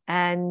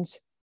and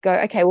go,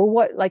 okay, well,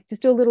 what, like,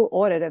 just do a little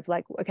audit of,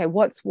 like, okay,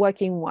 what's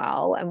working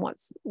well and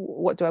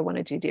what do I want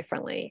to do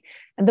differently?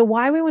 And the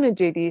why we want to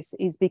do this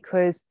is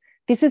because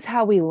this is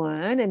how we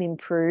learn and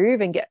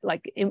improve and get,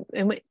 like,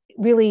 and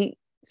really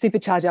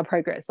supercharge our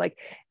progress, like,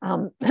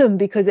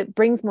 because it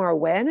brings more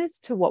awareness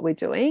to what we're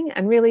doing.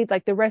 And really,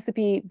 like, the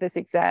recipe for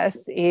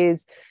success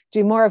is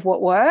do more of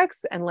what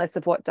works and less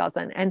of what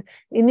doesn't. And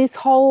in this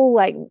whole,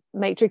 like,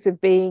 matrix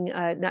of being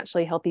a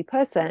naturally healthy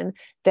person,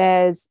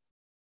 there's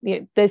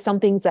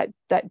some things that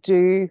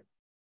do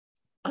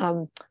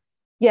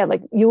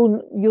like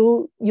you'll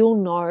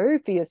know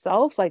for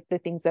yourself, like, the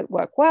things that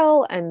work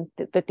well and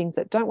the things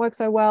that don't work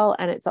so well,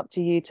 and it's up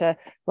to you to,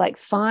 like,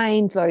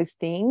 find those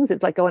things.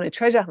 It's like go on a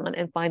treasure hunt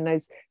and find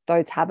those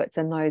habits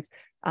and those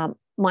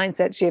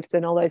mindset shifts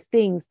and all those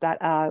things that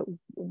are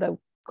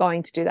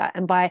going to do that.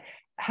 And by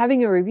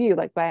having a review,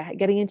 like by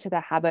getting into the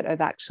habit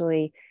of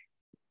actually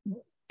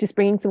just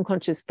bringing some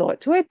conscious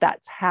thought to it,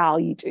 that's how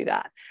you do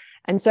that.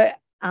 And so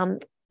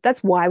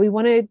that's why we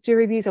want to do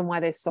reviews and why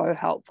they're so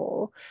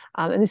helpful.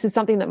 And this is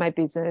something that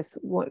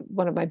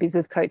one of my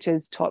business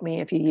coaches taught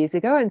me a few years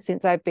ago. And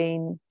since I've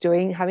been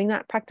having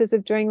that practice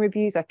of doing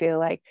reviews, I feel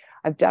like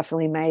I've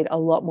definitely made a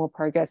lot more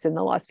progress in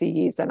the last few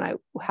years than I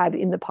had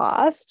in the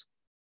past.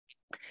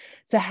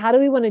 So how do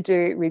we want to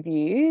do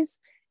reviews?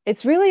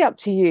 It's really up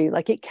to you.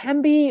 Like, it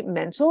can be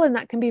mental, and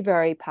that can be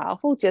very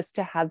powerful, just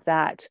to have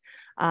that,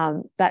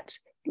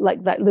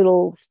 like that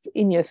little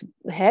in your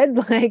head,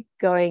 like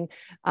going,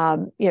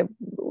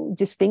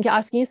 just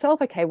asking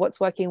yourself, okay, what's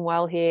working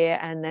well here?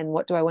 And then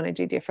what do I want to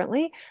do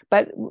differently?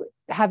 But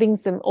having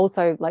some,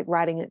 also, like,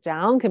 writing it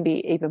down can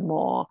be even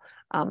more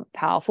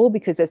powerful,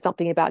 because there's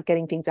something about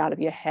getting things out of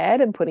your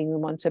head and putting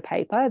them onto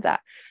paper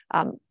that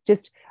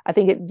I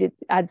think it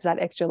adds that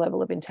extra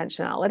level of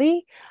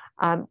intentionality.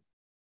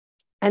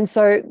 And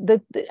so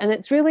and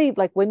it's really,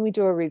 like, when we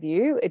do a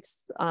review,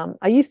 it's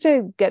I used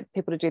to get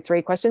people to do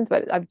 3 questions,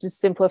 but I've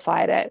just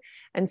simplified it.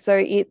 And so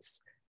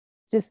it's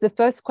just, the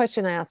first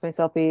question I ask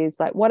myself is,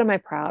 like, what am I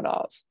proud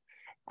of?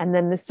 And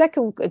then the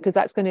second, because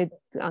that's going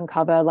to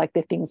uncover, like,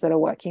 the things that are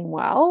working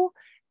well.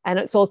 And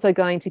it's also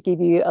going to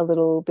give you a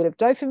little bit of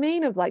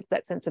dopamine, of, like,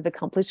 that sense of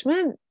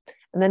accomplishment.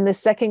 And then the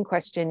second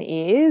question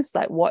is,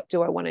 like, what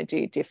do I want to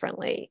do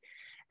differently?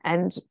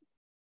 And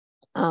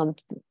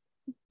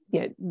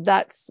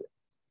that's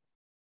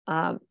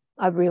a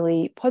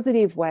really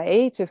positive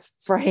way to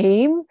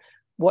frame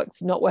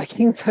what's not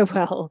working so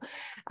well.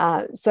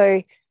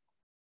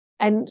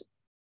 And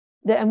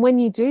when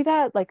you do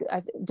that, like,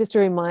 just a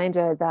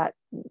reminder that,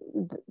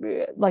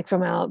 like,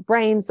 from our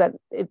brains, that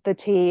the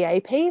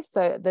TEA piece,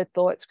 so the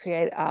thoughts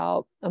create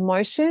our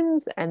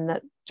emotions, and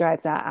that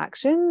drives our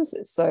actions.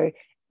 So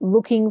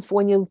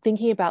when you're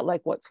thinking about,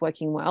 like, what's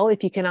working well,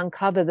 if you can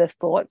uncover the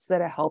thoughts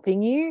that are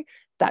helping you,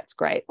 that's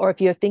great. Or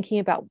if you're thinking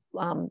about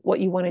what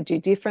you want to do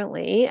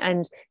differently,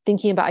 and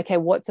thinking about, okay,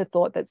 what's a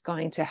thought that's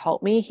going to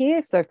help me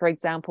here? So, for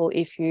example,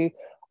 if you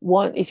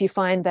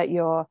find that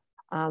you're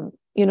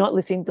not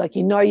listening, like,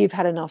 you've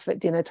had enough at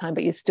dinner time,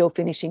 but you're still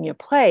finishing your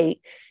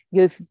plate,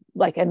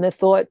 and the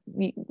thought,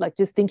 like,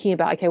 just thinking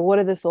about, okay, what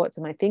are the thoughts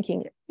am I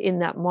thinking in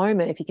that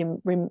moment? If you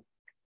can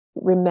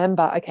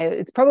remember, okay,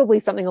 it's probably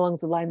something along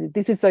the lines of,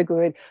 this is so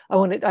good, I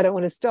don't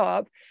want to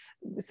stop.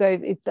 So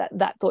if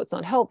that thought's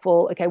not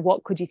helpful, okay,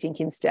 what could you think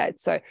instead?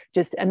 So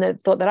and the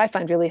thought that I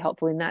find really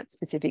helpful in that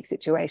specific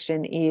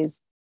situation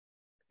is,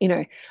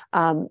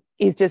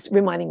 is just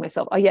reminding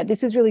myself, oh yeah,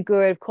 this is really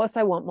good, of course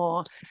I want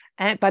more,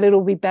 but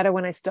it'll be better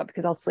when I stop,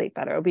 because I'll sleep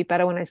better. It'll be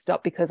better when I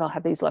stop, because I'll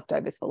have these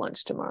leftovers for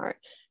lunch tomorrow.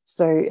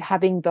 So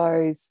having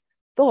those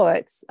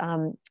thoughts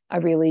are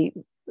really,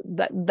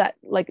 that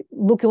like,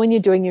 look, when you're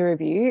doing your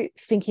review,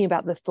 thinking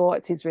about the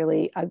thoughts is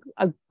really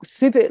a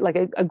super, like,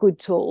 a good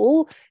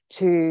tool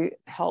to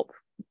help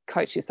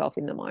coach yourself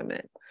in the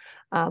moment.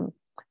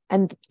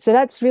 And so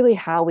that's really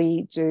how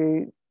we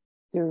do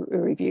a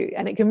review,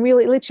 and it can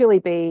really literally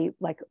be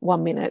like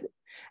 1 minute.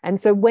 And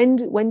so when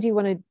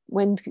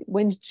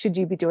should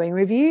you be doing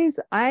reviews?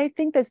 I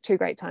think there's 2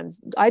 great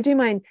times. I do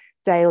mine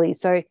daily.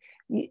 So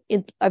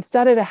I've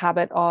started a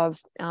habit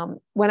of,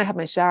 when I have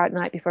my shower at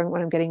night,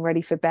 when I'm getting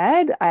ready for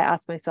bed, I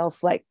ask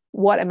myself, like,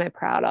 what am I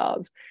proud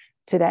of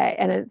today?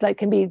 And it like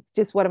can be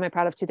just, what am I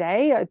proud of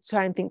today? I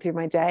try and think through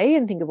my day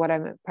and think of what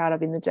I'm proud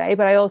of in the day,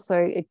 but I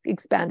also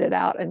expand it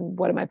out and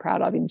what am I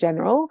proud of in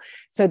general,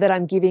 so that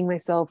I'm giving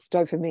myself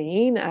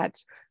dopamine at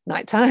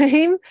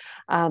nighttime.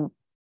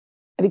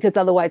 Because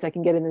otherwise I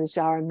can get in the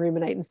shower and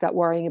ruminate and start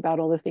worrying about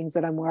all the things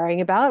that I'm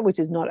worrying about, which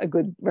is not a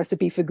good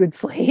recipe for good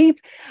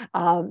sleep.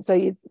 So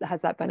it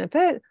has that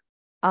benefit.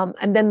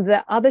 And then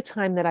the other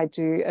time that I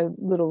do a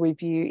little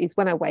review is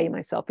when I weigh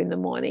myself in the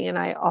morning. And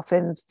I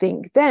often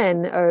think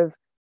then of,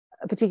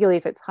 particularly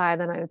if it's higher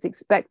than I was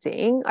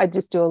expecting, I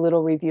just do a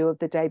little review of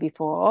the day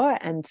before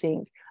and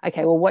think,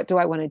 okay, well, what do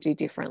I want to do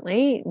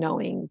differently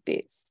knowing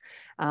this?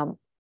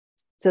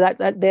 So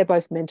that they're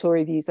both mental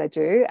reviews I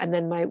do. And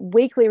then my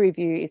weekly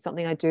review is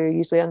something I do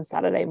usually on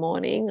Saturday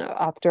morning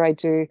after I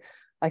do,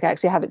 like I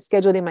actually have it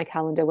scheduled in my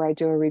calendar where I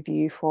do a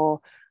review for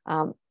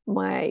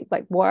my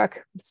like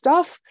work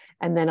stuff.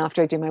 And then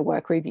after I do my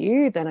work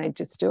review, then I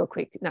just do a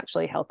quick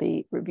Naturally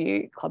Healthy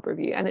review, club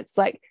review. And it's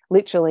like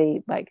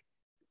literally like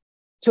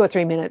 2 or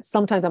 3 minutes.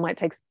 Sometimes I might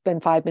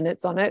spend 5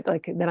 minutes on it.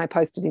 Like then I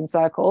post it in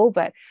Circle,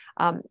 but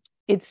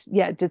it's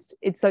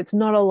it's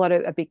not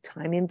a big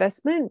time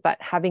investment, but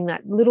having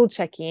that little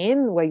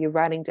check-in where you're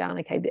writing down,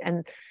 okay,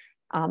 and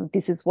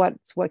this is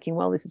what's working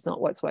well, this is not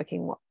what's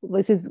working well,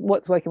 this is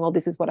what's working well,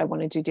 this is what I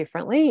want to do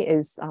differently,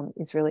 is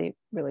really,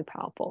 really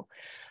powerful.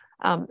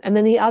 And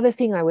then the other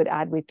thing I would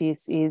add with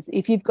this is,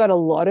 if you've got a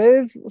lot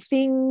of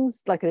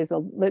things, like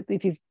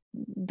if you've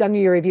done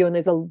your review and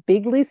there's a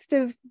big list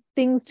of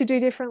things to do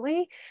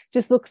differently,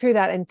 just look through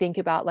that and think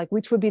about like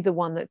which would be the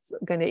one that's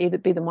going to either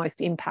be the most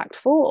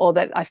impactful or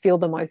that I feel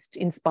the most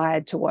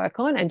inspired to work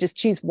on, and just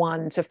choose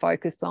one to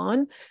focus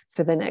on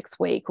for the next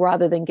week,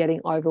 rather than getting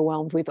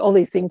overwhelmed with all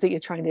these things that you're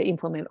trying to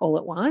implement all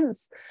at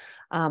once.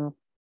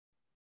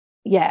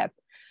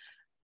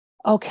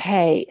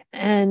 Okay.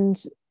 And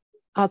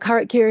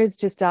Kira has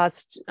just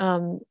asked,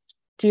 do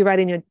you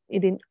write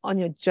on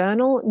your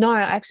journal? No,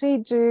 I actually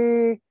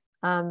do.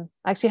 I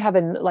actually have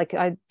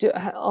I do,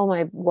 all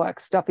my work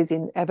stuff is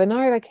in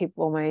Evernote. I keep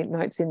all my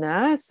notes in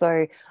there.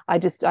 So I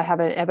have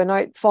an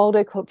Evernote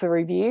folder for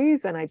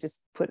reviews, and I've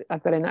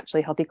got a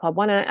Naturally Healthy Club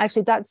one. And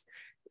actually that's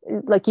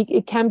like,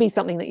 it can be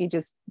something that you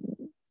just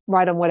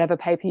write on whatever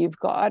paper you've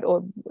got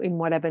or in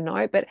whatever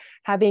note, but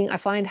I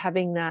find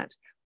having that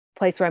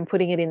place where I'm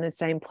putting it in the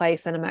same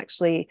place and I'm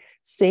actually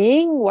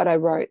seeing what I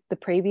wrote the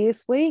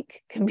previous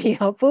week can be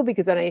helpful,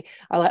 because then I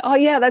like, oh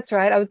yeah, that's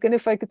right, I was going to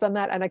focus on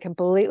that and I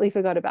completely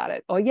forgot about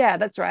it. Or yeah,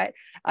 that's right,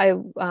 I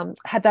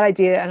had that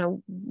idea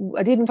and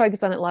I didn't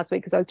focus on it last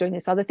week because I was doing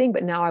this other thing,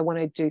 but now I want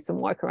to do some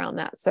work around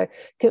that. So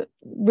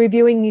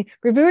reviewing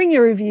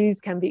your reviews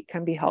can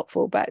be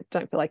helpful, but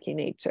don't feel like you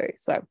need to.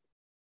 So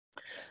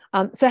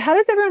how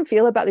does everyone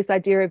feel about this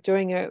idea of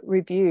doing a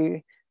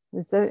review?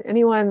 Is there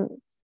anyone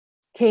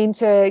keen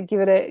to give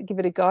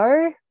it a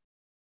go?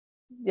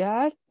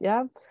 Yeah.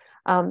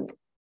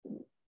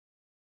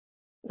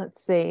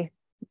 Let's see.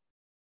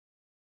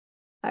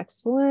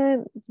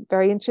 Excellent.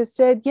 Very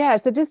interested. Yeah.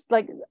 So just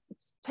like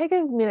take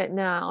a minute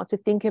now to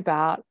think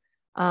about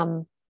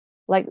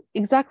like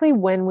exactly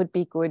when would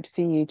be good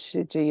for you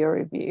to do your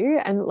review,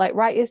 and like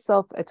write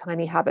yourself a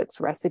Tiny Habits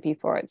recipe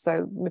for it.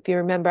 So if you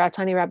remember, our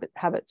Tiny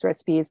Habits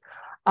recipe is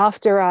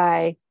after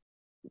I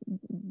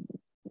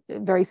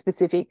very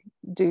specific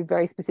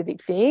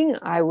thing,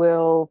 I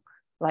will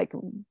like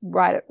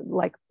write,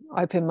 like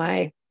open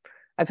my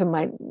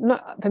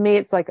not, for me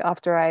it's like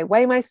after I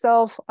weigh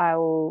myself, I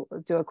will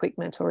do a quick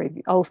mental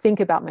review. I'll think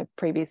about my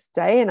previous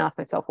day and ask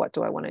myself, what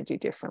do I want to do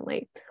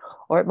differently?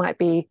 Or it might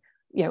be,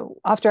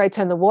 after I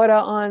turn the water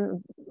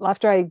on,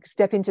 after I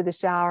step into the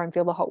shower and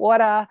feel the hot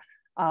water,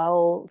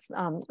 I'll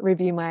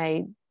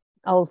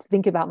I'll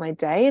think about my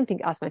day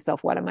and ask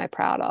myself, what am I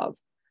proud of?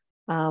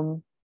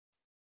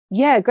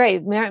 Yeah,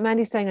 great.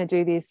 Mandy's saying I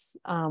do this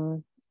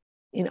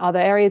in other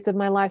areas of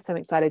my life, so I'm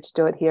excited to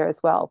do it here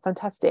as well.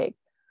 Fantastic.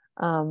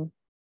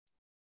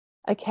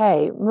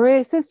 Okay,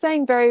 Marissa's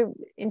saying very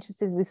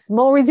interested with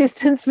small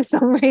resistance for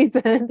some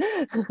reason.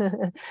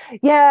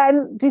 Yeah,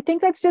 and do you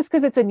think that's just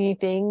because it's a new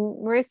thing,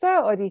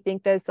 Marissa, or do you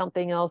think there's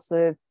something else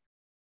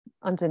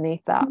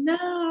underneath that?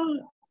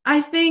 No,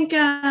 I think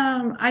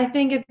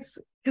it's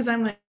because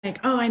I'm like,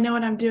 oh, I know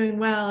what I'm doing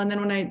well, and then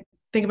when I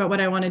think about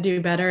what I want to do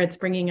better, it's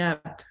bringing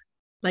up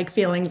like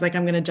feelings like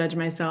I'm going to judge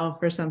myself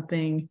or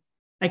something.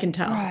 I can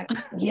tell. Right.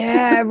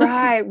 Yeah,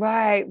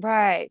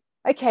 right.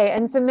 Okay.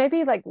 And so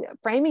maybe like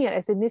framing it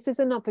as in, this is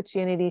an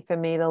opportunity for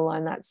me to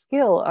learn that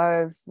skill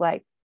of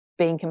like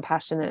being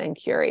compassionate and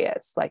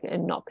curious, like,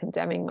 and not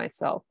condemning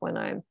myself when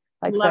I'm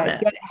like,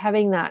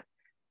 having that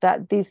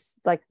this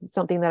like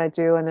something that I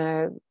do on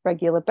a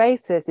regular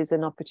basis is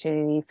an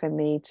opportunity for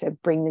me to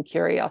bring the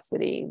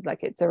curiosity.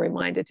 Like it's a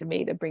reminder to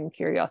me to bring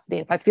curiosity.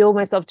 If I feel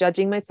myself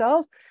judging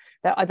myself,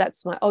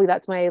 that's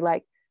my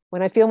like,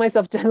 when I feel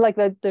myself like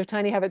the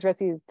Tiny Habits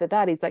recipe for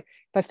that is like,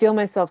 if I feel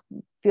myself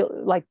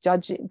like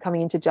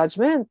coming into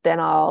judgment, then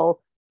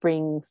I'll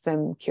bring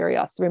some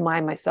curiosity,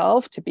 remind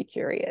myself to be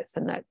curious,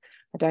 and that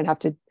I don't have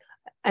to,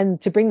 and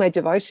to bring my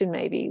devotion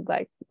maybe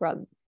like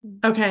rather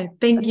Okay.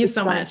 Thank you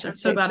so much. I'm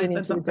so glad I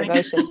said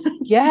something.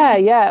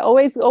 Yeah.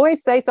 Always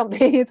say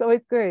something. It's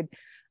always good.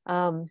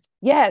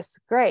 Yes,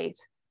 great.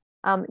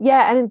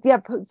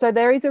 So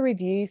there is a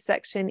review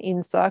section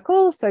in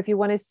Circle. So if you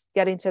want to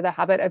get into the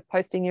habit of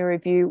posting your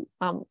review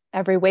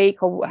every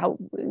week, or how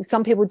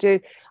some people do,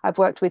 I've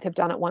worked with have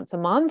done it once a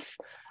month.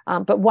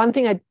 But one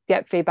thing I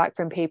get feedback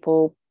from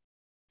people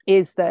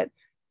is that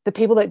the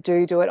people that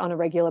do it on a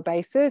regular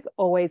basis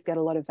always get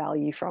a lot of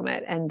value from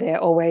it. And they're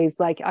always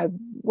like,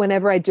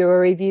 whenever I do a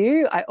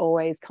review, I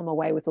always come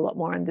away with a lot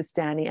more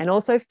understanding and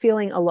also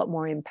feeling a lot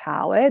more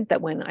empowered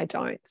than when I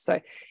don't. So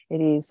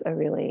it is a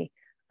really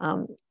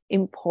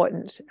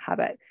important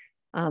habit.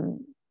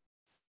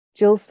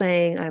 Jill's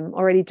saying, I'm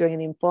already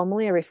doing it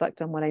informally. I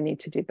reflect on what I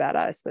need to do better,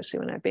 especially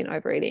when I've been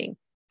overeating.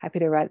 Happy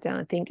to write it down.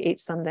 I think each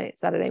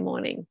Saturday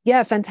morning.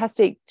 Yeah,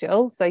 fantastic,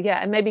 Jill. So yeah,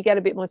 and maybe get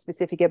a bit more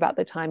specific about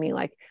the timing,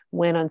 like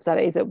when on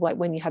Saturday. Is it like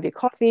when you have your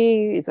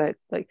coffee? Is it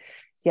like,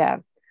 yeah,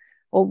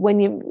 or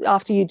when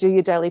after you do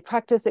your daily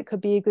practice? It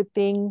could be a good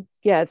thing.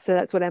 Yeah, so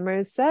that's what Emma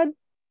has said.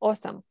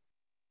 Awesome.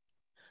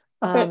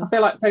 I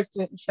feel like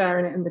posting it and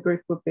sharing it in the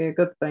group would be a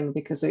good thing,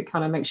 because it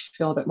kind of makes you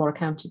feel a bit more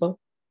accountable,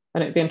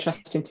 and it'd be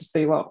interesting to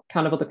see what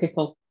kind of other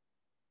people.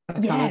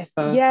 Yes.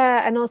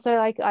 Yeah. And also,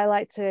 like, I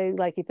like to,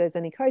 like, if there's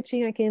any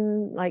coaching I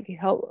can like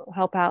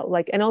help out,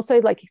 like, and also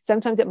like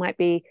sometimes it might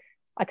be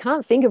I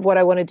can't think of what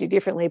I want to do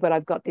differently, but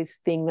I've got this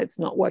thing that's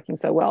not working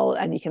so well,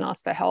 and you can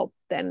ask for help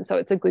then. So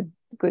it's a good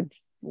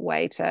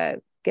way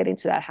to get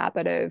into that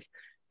habit of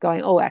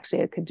going, oh,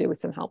 actually I could do with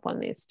some help on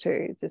this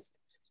too. Just,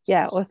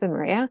 yeah. Awesome,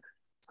 Maria.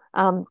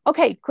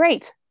 Okay,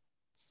 great.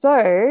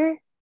 So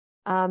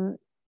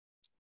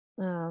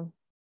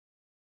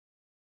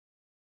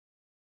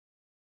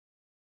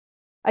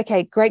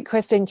okay, great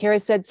question.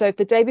 Kira said, so if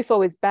the day before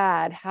was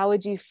bad, how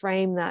would you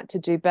frame that to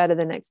do better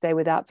the next day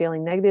without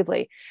feeling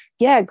negatively?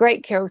 Yeah,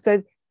 great, Carol.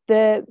 So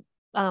that's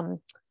an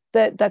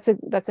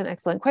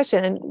excellent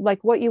question. And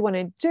like what you want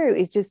to do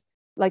is just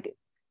like,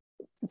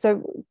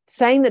 so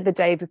saying that the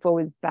day before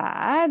was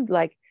bad,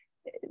 like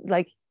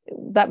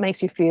that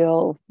makes you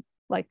feel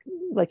like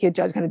you're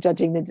kind of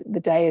judging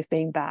the day as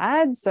being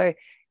bad. So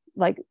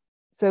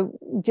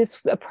just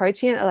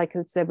approaching it, like I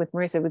said with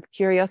Marissa, with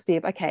curiosity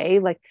of, okay,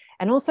 like,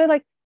 and also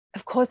like,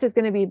 of course there's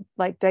going to be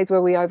like days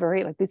where we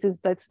overeat. Like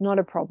that's not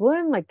a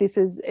problem. Like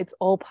it's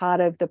all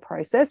part of the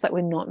process. Like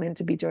we're not meant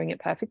to be doing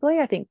it perfectly.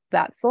 I think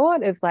that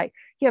thought of like,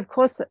 yeah, of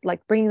course,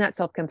 like bringing that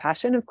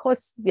self-compassion, of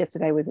course,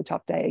 yesterday was a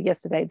tough day.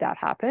 Yesterday that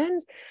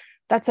happened.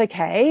 That's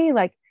okay.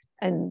 Like,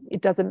 and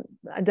it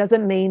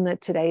doesn't mean that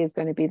today is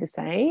going to be the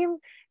same.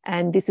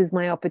 And this is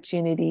my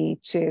opportunity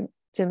to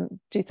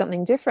do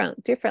something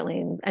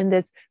differently. And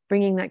there's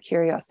bringing that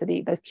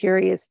curiosity, those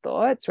curious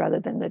thoughts rather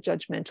than the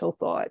judgmental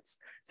thoughts.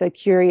 So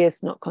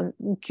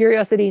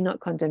curiosity, not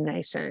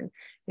condemnation,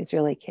 is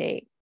really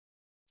key.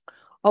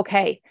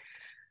 Okay.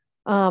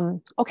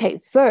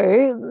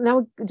 So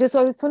now I just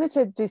wanted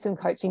to do some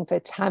coaching for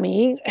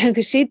Tammy,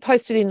 because she'd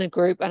posted in the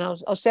group, and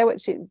I'll share what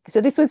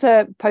so this was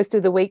her post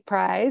of the week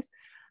prize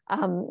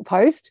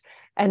post.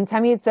 And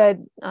Tammy had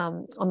said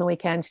on the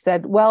weekend, she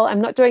said, well,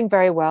 I'm not doing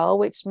very well,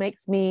 which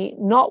makes me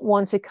not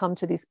want to come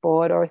to this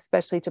board or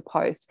especially to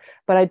post,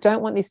 but I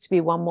don't want this to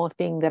be one more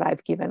thing that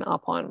I've given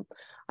up on.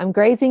 I'm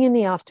grazing in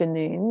the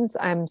afternoons.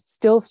 I'm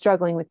still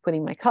struggling with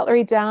putting my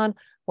cutlery down.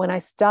 When I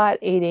start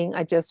eating,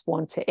 I just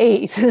want to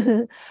eat.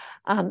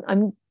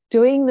 I'm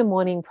doing the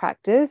morning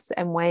practice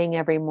and weighing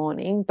every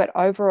morning, but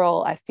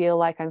overall, I feel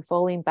like I'm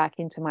falling back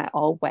into my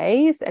old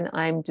ways and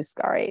I'm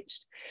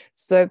discouraged.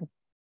 So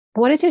I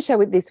wanted to share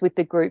with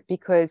the group,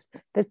 because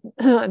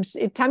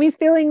if Tammy's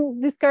feeling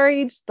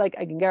discouraged, like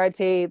I can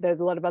guarantee there's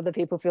a lot of other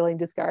people feeling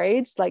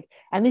discouraged. Like,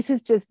 and this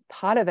is just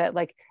part of it.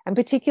 Like, and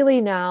particularly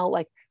now,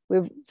 like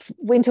we've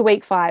into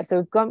week 5, so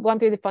we've gone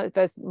through the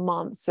first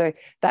month. So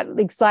that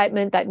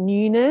excitement, that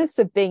newness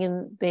of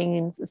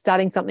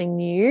starting something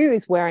new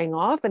is wearing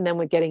off, and then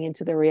we're getting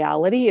into the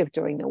reality of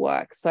doing the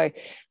work. So,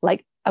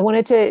 like, I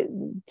wanted to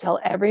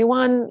tell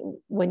everyone,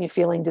 when you're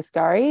feeling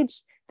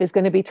discouraged, there's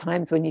going to be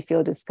times when you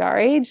feel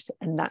discouraged,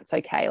 and that's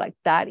okay. Like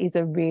that is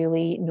a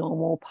really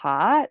normal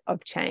part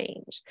of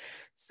change.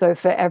 So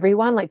for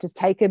everyone, like just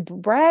take a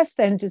breath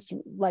and just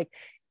like,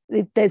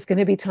 there's going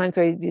to be times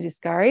where you're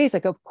discouraged.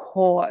 Like, of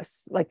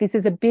course, like this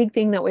is a big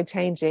thing that we're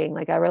changing.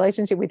 Like our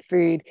relationship with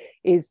food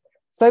is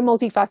so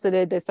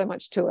multifaceted. There's so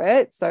much to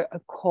it. So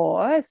of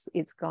course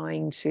it's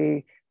going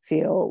to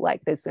feel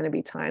like there's going to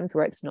be times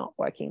where it's not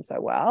working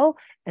so well,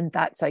 and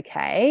that's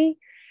okay.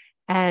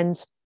 And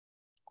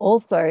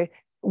also,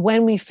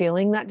 when we're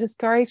feeling that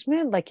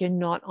discouragement, like you're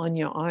not on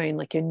your own,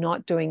 like you're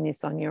not doing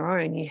this on your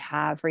own, you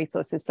have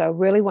resources. So I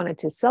really wanted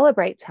to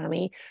celebrate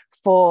Tammy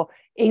for,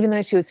 even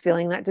though she was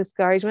feeling that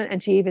discouragement,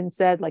 and she even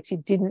said like she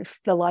didn't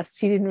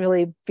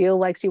really feel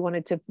like she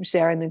wanted to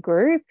share in the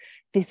group,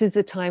 this is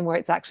the time where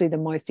it's actually the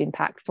most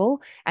impactful.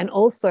 And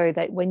also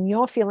that when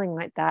you're feeling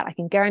like that, I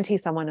can guarantee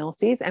someone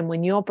else is. And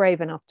when you're brave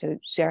enough to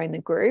share in the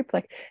group,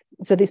 like,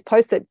 so this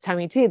post that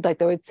Tammy did, like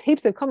there was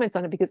heaps of comments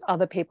on it because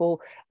other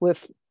people were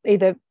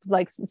either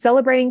like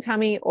celebrating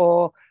Tammy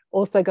or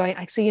also going,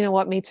 actually, you know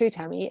what, me too,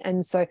 Tammy.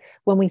 And so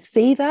when we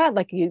see that,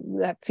 like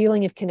that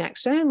feeling of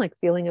connection, like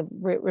feeling of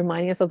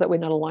reminding ourselves that we're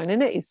not alone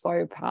in it is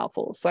so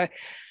powerful. So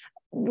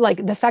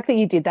like the fact that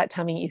you did that,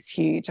 Tammy, is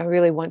huge. I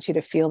really want you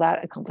to feel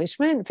that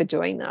accomplishment for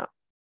doing that.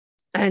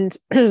 And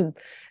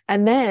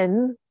and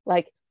then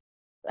like,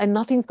 and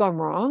nothing's gone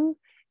wrong.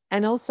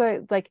 And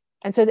also like,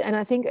 and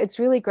I think it's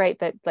really great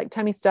that like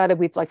Tammy started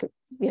with like,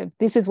 you know,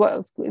 this is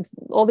what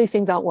all these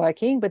things aren't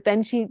working. But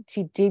then she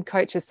did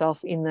coach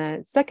herself in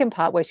the second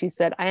part where she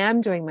said, I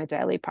am doing my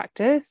daily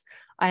practice.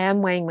 I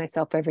am weighing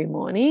myself every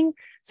morning.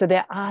 So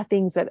there are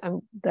things that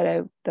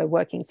are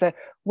working. So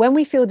when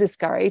we feel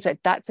discouraged,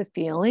 like that's a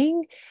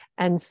feeling.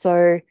 And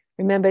so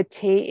remember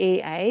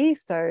TEA,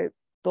 so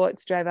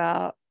thoughts drive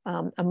our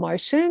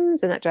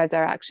emotions, and that drives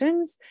our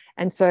actions.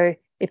 And so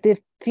if the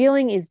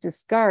feeling is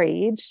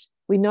discouraged,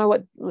 we know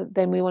what,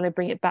 then we want to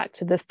bring it back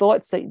to the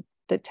thoughts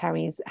that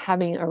Tammy's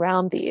having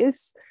around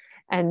this.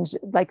 And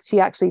like she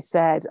actually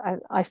said,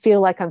 I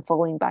feel like I'm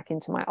falling back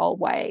into my old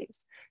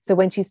ways. So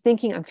when she's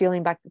thinking I'm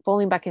falling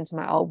back into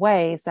my old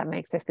ways, that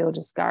makes her feel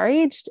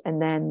discouraged.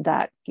 And then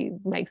that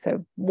makes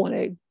her want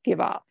to give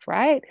up,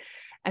 right?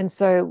 And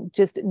so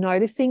just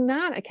noticing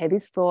that, okay,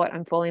 this thought,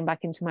 I'm falling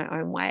back into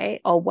my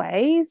old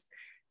ways,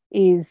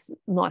 is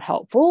not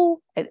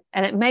helpful. And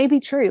it may be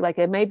true. Like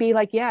it may be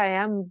like, yeah, I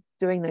am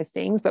doing those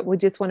things, but we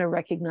just want to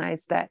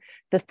recognize that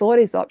the thought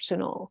is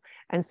optional.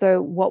 And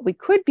so what we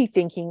could be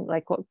thinking,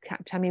 like what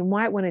Tammy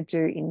might want to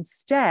do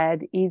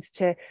instead, is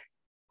to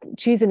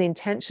choose an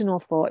intentional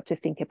thought to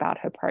think about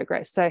her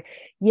progress. So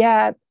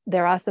yeah,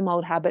 there are some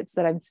old habits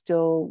that I'm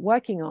still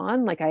working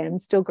on. Like I am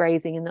still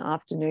grazing in the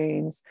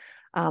afternoons.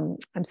 I'm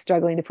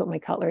struggling to put my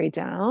cutlery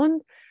down.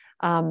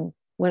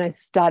 When I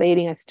start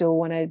eating, I still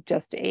want to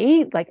just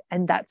eat, like,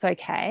 and that's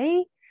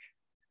okay.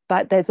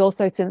 But there's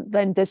also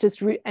then there's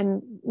just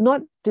and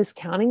not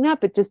discounting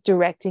that, but just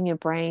directing your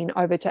brain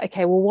over to,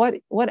 okay, well,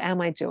 what am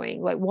I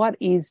doing? Like, what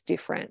is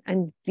different?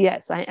 And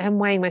yes, I am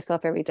weighing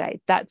myself every day.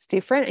 That's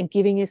different, and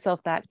giving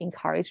yourself that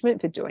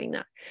encouragement for doing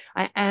that.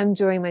 I am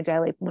doing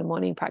my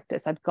morning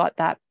practice. I've got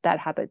that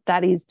habit.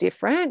 That is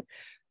different.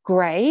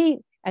 Great.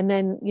 And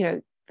then, you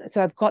know,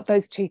 so I've got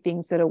those two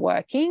things that are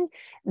working.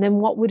 And then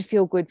what would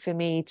feel good for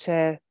me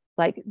to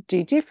like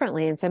do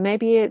differently? And so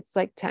maybe it's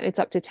like, it's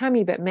up to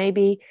Tammy, but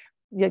maybe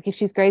like if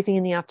she's grazing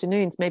in the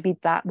afternoons, maybe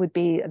that would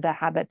be the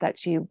habit that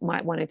she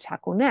might want to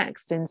tackle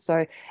next. And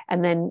so,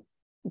 and then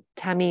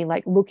Tammy,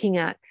 like looking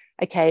at,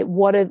 okay,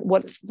 what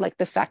like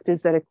the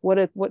factors that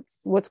are,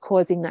 what's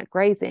causing that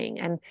grazing?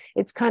 And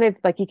it's kind of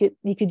like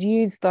you could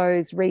use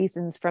those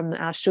reasons from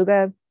our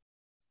sugar,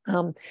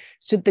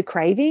 should the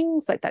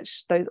cravings, like that,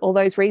 all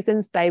those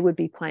reasons, they would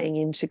be playing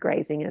into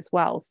grazing as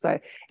well. So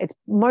it's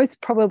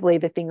most probably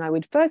the thing I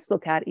would first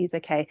look at is,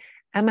 okay,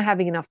 am I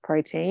having enough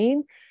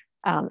protein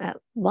at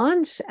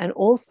lunch? And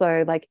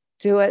also like,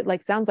 do it,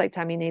 like, sounds like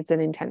Tammy needs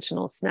an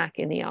intentional snack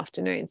in the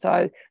afternoon.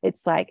 So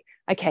it's like,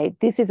 okay,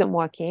 this isn't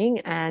working,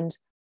 and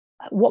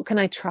what can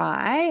I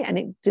try? And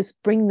it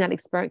just bring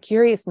that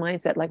curious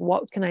mindset, like,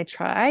 what can I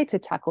try to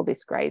tackle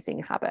this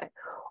grazing habit?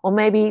 Or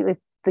maybe if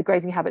the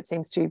grazing habit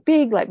seems too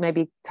big, like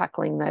maybe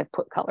tackling the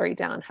put cutlery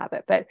down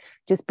habit, but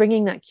just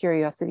bringing that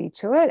curiosity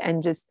to it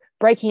and just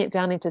breaking it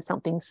down into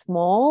something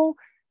small,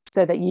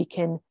 so that you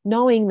can,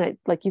 knowing that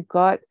like you've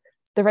got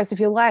the rest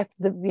of your life,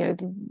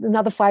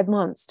 another 5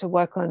 months to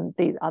work on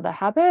these other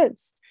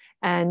habits,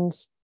 and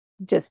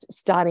just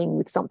starting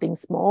with something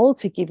small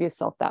to give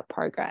yourself that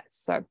progress.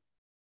 So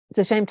it's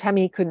a shame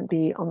Tammy couldn't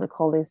be on the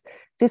call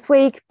this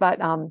week, but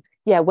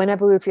yeah,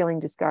 whenever we're feeling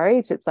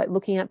discouraged, it's like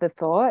looking at the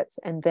thoughts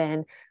and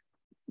then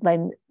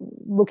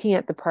looking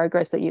at the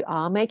progress that you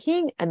are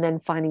making, and then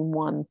finding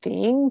one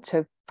thing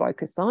to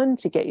focus on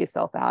to get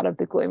yourself out of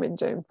the gloom and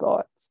doom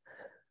thoughts.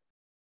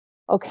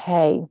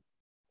 Okay,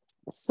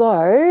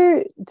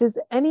 so does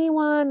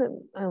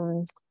anyone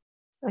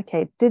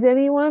did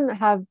anyone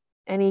have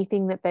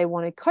anything that they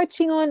wanted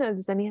coaching on, or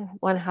does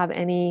anyone have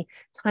any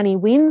tiny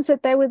wins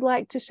that they would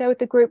like to share with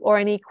the group, or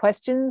any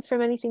questions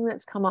from anything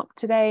that's come up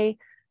today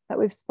that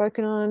we've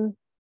spoken on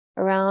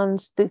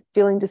around this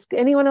feeling?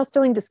 Anyone else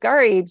feeling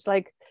discouraged?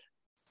 Like,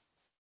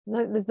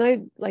 no, there's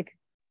no, like,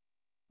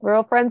 we're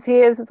all friends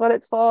here. This is what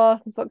it's for.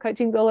 That's what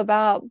coaching's all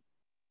about.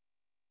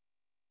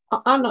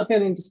 I'm not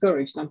feeling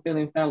discouraged. I'm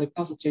feeling fairly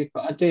positive,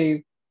 but I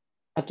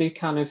do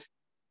kind of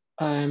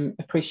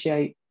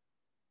appreciate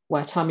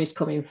where Tammy's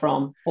coming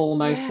from,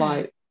 almost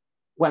like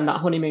when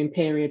that honeymoon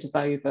period is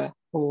over,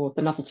 or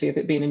the novelty of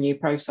it being a new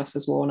process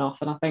has worn off.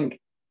 And I think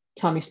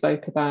Tammy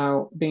spoke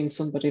about being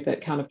somebody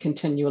that kind of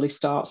continually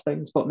starts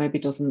things, but maybe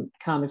doesn't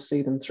kind of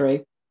see them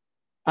through.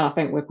 And I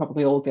think we're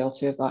probably all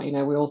guilty of that. You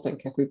know, we all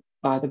think if we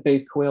buy the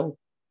book, we'll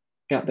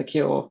get the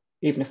cure,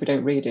 even if we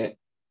don't read it.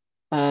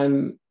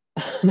 And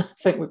I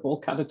think we've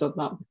all kind of done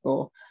that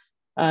before.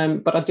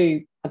 But I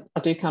do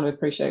kind of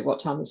appreciate what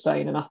Tammy's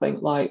saying. And I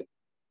think, like,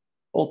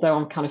 although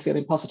I'm kind of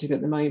feeling positive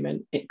at the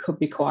moment, it could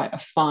be quite a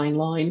fine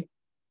line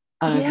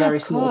and a very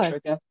small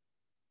trigger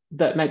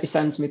that maybe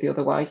sends me the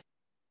other way.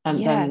 And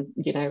then,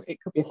 you know, it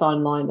could be a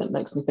fine line that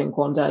makes me think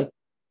one day,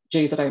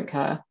 geez, I don't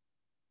care.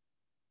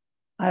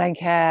 I don't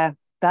care.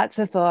 That's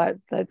a thought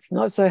that's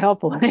not so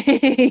helpful.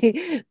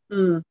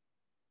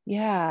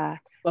 Yeah.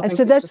 So I And think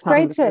so it's that's just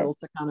having great the to, will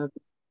to kind of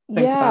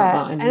think yeah.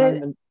 about that in the And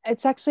moment.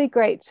 it's actually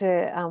great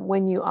to,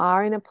 when you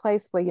are in a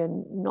place where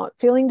you're not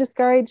feeling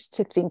discouraged,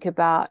 to think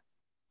about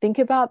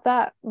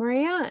that,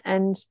 Maria.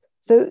 And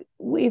so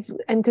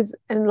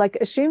like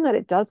assume that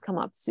it does come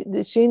up.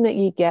 Assume that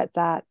you get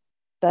that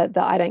the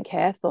I don't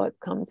care thought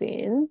comes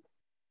in.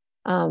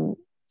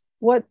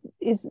 What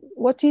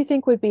do you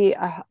think would be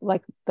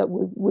like that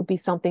would be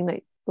something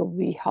that would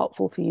be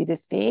helpful for you to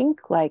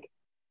think, like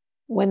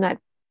when that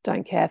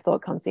don't care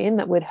thought comes in,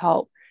 that would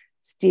help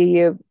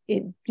steer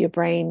your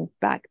brain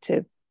back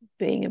to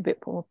being a bit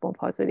more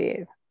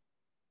positive?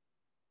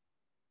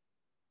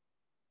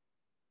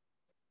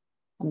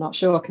 I'm not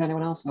sure. Can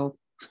anyone else help?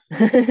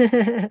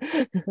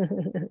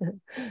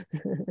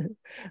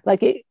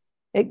 Like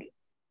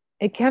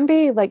it can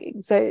be like,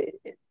 so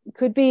it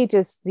could be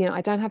just,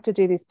 I don't have to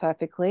do this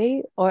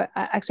perfectly. Or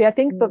actually, I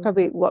think that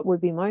probably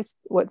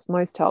what's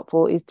most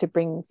helpful is to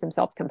bring some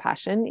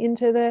self-compassion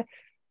into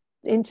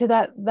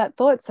that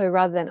thought. So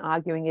rather than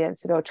arguing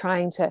against it or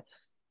trying to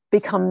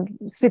become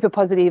super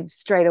positive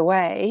straight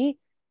away,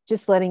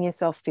 just letting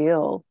yourself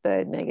feel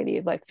the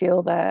negative, like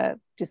feel the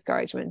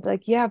discouragement.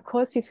 Like, yeah, of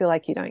course you feel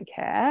like you don't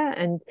care.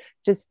 And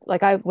just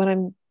like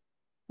when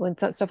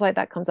stuff like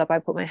that comes up, I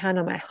put my hand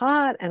on my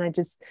heart and I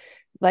just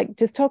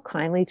talk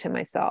kindly to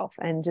myself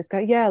and just go,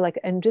 yeah, like,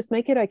 and just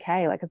make it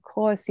okay. Like, of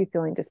course you're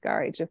feeling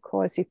discouraged. Of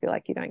course you feel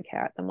like you don't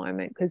care at the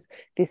moment because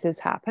this has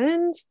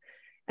happened,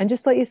 and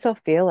just let yourself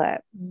feel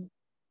it.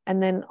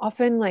 And then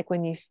often, like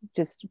when you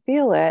just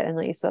feel it and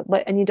let yourself,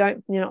 and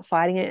you're not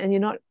fighting it, and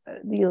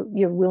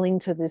you're willing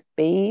to just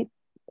be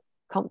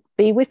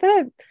with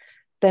it,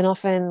 then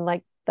often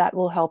like that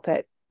will help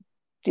it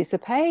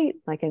dissipate,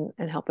 like,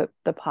 and help it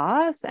the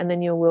pass. And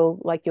then you'll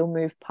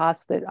move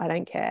past that I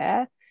don't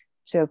care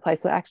to a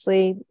place where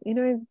actually,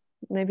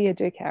 maybe I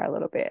do care a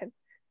little bit.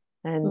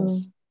 And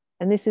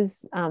this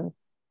is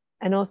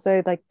and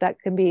also like that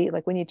can be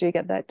like when you do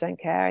get that don't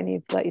care and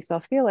you let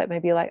yourself feel it,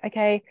 maybe like,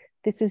 okay,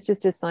 this is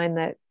just a sign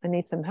that I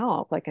need some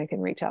help. Like I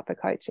can reach out for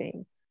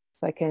coaching.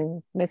 So I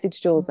can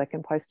message Jules, I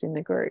can post in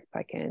the group,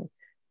 I can,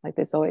 like,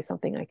 there's always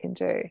something I can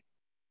do.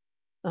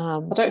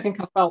 I don't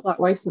think I've felt that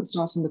way since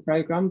starting the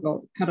program,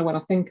 but kind of when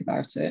I think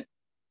about it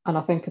and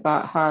I think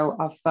about how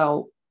I've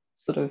felt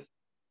sort of,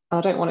 I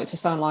don't want it to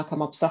sound like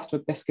I'm obsessed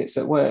with biscuits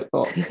at work,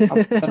 but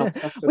I've been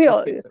obsessed with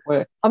biscuits at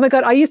work. Oh my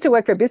God, I used to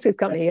work for a biscuits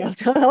company. I'll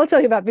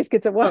tell you about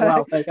biscuits at work.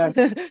 Oh, well, there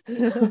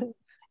you go.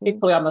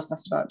 Equally, I'm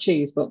obsessed about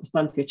cheese, but there's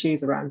plenty of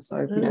cheese around,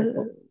 so,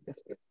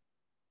 biscuits.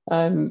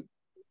 And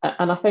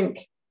I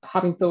think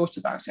having thought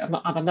about it,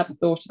 I've never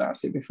thought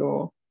about it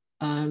before.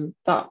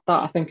 That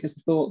I think is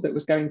the thought that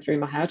was going through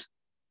my head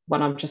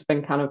when I've just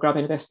been kind of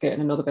grabbing a biscuit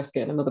and another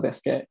biscuit and another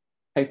biscuit,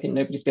 hoping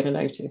nobody's going to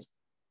notice.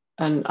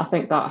 And I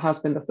think that has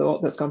been the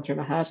thought that's gone through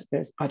my head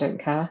is I don't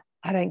care.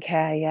 I don't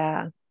care,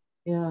 yeah.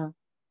 Yeah.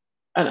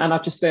 And I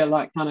just feel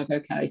like kind of,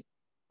 okay,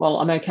 well,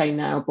 I'm okay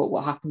now, but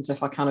what happens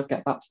if I kind of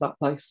get back to that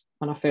place?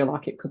 And I feel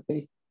like it could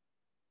be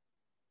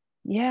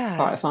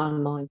quite a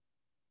fine line.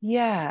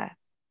 Yeah,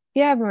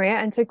 Maria.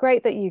 And so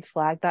great that you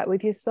flagged that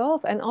with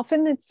yourself. And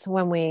often it's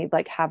when we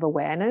like have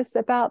awareness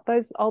about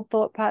those old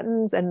thought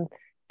patterns, and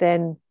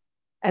then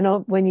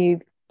when you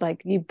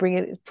bring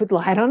it, put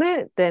light on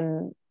it,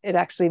 then it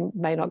actually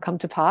may not come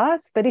to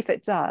pass. But if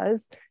it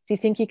does, do you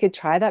think you could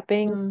try that,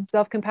 being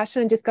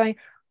self-compassion and just going,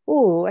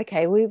 oh,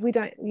 okay, you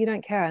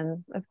don't care,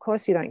 and of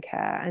course you don't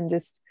care, and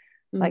just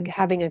like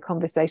having a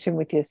conversation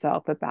with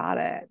yourself about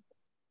it?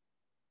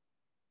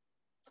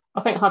 I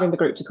think having the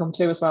group to come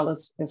to as well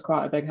is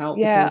quite a big help.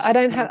 Yeah,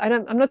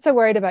 I'm not so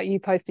worried about you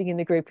posting in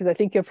the group because I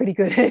think you're pretty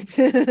good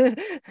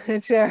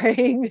at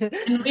sharing.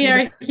 And we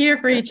are here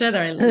for each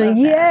other. I love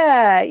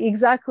yeah,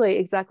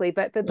 exactly.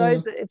 But for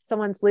those, if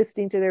someone's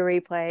listening to the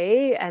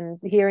replay and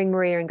hearing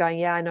Maria and going,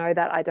 yeah, I know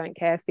that I don't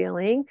care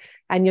feeling,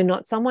 and you're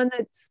not someone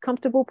that's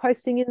comfortable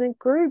posting in the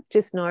group,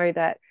 just know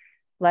that,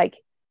 like,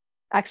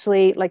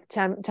 actually, like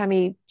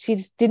Tammy, she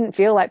just didn't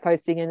feel like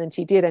posting, and then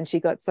she did, and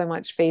she got so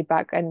much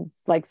feedback and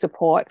like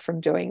support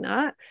from doing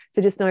that.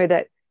 So just know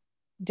that,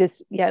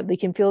 we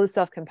can feel the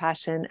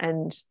self-compassion,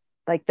 and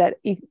like that,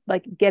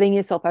 like getting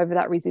yourself over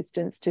that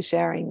resistance to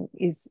sharing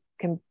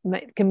can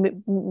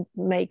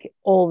make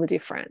all the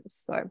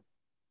difference. So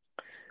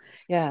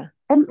yeah.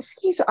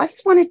 Excuse me, I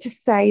just wanted to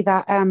say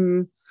that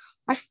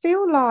I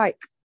feel like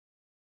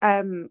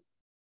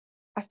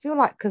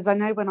because I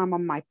know when I'm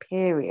on my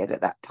period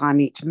at that time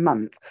each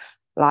month,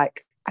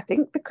 like I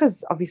think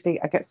because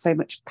obviously I get so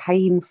much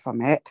pain from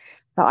it,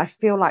 that I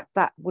feel like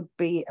that would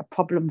be a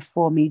problem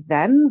for me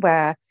then,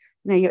 where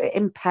you're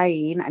in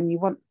pain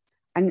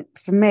and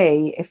for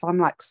me, if I'm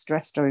like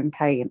stressed or in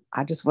pain,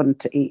 I just want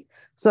to eat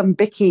some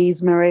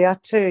bickies, Maria,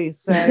 too.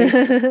 So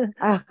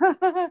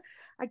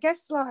I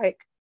guess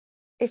like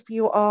if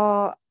you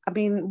are, I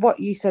mean, what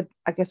you said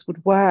I guess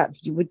would work.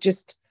 You would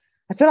just,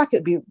 I feel like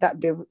that'd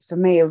be for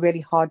me a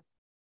really hard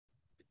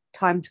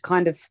time to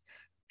kind of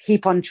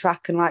keep on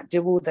track and like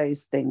do all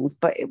those things,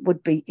 but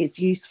it's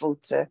useful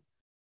to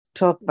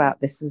talk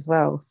about this as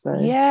well. So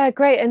yeah,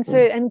 great. And so,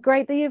 and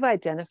great that you've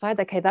identified,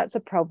 okay, that's a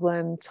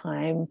problem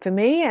time for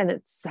me and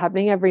it's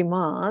happening every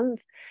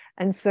month.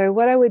 And so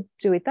what I would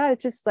do with that is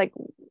just like,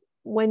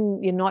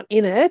 when you're not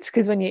in it,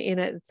 because when you're in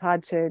it, it's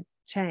hard to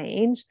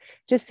change,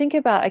 just think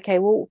about, okay,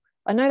 well,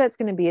 I know that's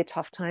going to be a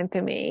tough time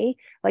for me.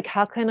 Like,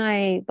 how can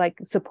I like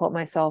support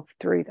myself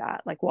through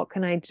that? Like, what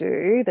can I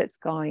do that's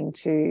going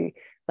to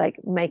like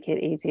make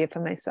it easier for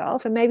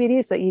myself? And maybe it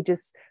is that you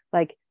just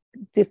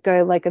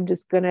go like, I'm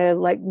just gonna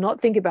like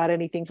not think about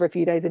anything for a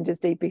few days and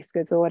just eat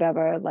biscuits or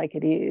whatever, like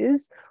it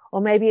is.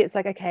 Or maybe it's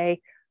like,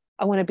 okay,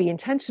 I want to be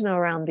intentional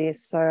around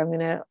this, so I'm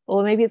gonna,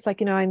 or maybe it's like,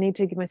 you know, I need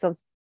to give myself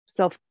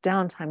self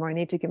downtime, or I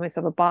need to give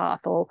myself a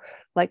bath, or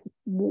like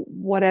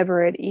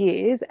whatever it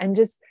is, and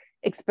just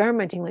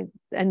experimenting, like,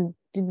 and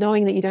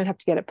knowing that you don't have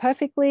to get it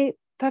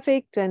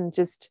perfect, and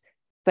just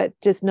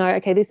know,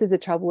 okay, this is a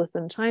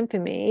troublesome time for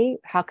me,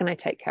 how can I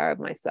take care of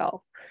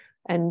myself?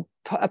 And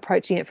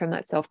approaching it from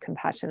that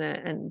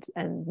self-compassionate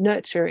and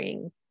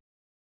nurturing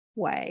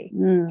way.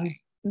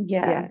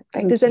 Yeah.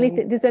 Does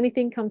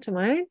anything come to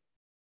mind?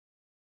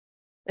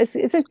 It's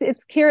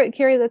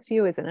Kira, that's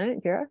you, isn't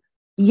it, Kira?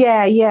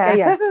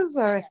 Yeah.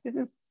 Sorry.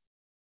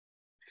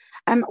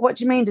 What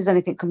do you mean, does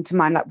anything come to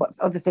mind? Like, what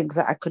other things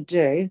that I could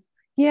do?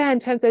 Yeah, in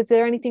terms of, is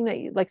there anything that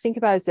you like think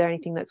about? Is there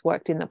anything that's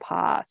worked in the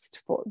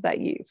past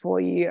for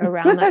you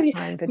around that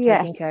time for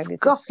taking care of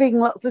yourself? Scoffing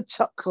lots of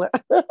chocolate.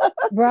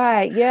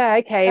 Right. Yeah.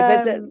 Okay.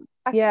 But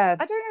I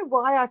don't know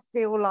why I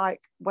feel like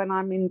when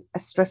I'm in a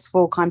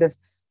stressful kind of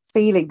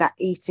feeling, that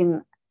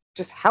eating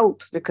just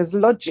helps, because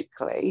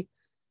logically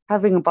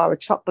having a bar of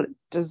chocolate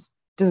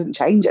doesn't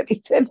change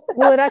anything.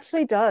 Well, it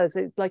actually does.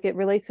 It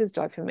releases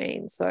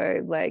dopamine,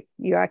 so like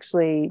you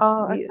actually,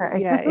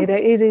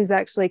 it is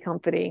actually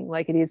comforting,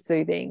 like it is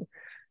soothing.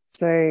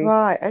 So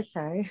right,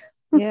 okay.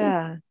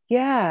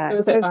 yeah. So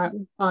is it about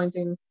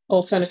finding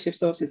alternative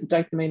sources of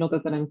dopamine other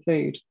than in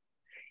food?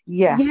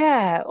 Yes.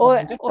 Yeah, or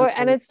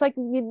and it's like,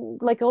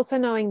 like also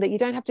knowing that you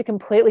don't have to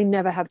completely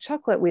never have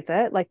chocolate with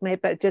it, like maybe,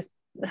 but just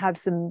have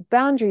some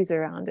boundaries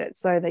around it,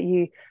 so that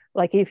you,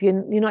 like, if you're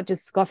not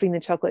just scoffing the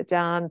chocolate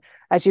down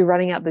as you're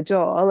running out the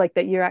door, like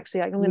that you're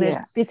actually like,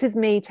 this is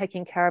me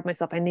taking care of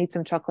myself, I need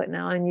some chocolate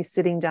now, and you're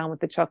sitting down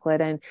with the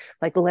chocolate and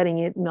like letting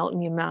it melt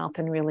in your mouth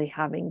and really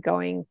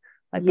going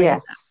like,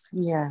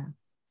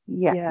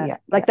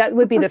 like that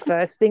would be the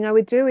first thing I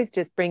would do, is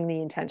just bring the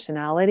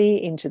intentionality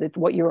into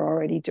what you're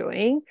already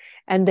doing,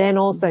 and then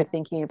also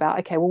thinking about,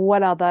 okay, well,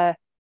 what other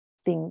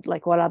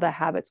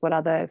habits, what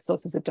other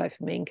sources of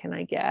dopamine can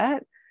I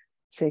get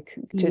to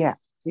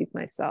soothe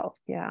myself?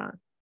 Yeah,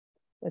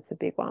 that's a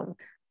big one.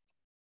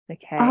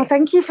 Okay. Oh,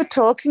 thank you for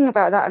talking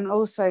about that, and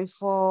also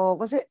for,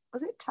 was it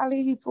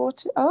Tally who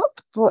brought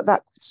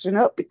that question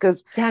up?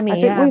 Because Tammy, I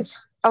think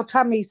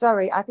Tammy,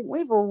 sorry, I think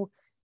we've all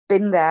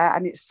been there,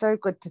 and it's so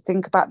good to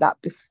think about that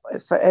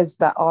for us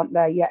that aren't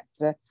there yet,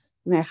 to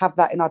have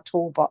that in our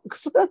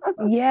toolbox.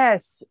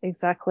 Yes,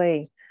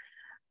 exactly.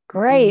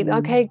 Great.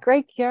 Okay,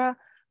 great, Kira.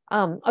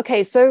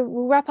 Okay, so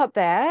we'll wrap up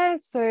there.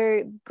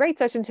 So great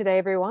session today,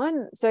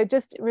 everyone. So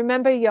just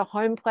remember your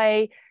home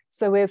play.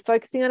 So we're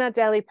focusing on our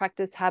daily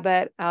practice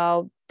habit,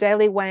 our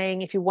daily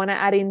weighing. If you want to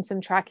add in some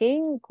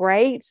tracking,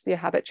 great, your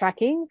habit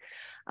tracking.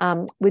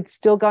 We're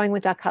still going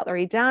with our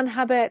cutlery down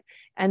habit.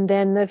 And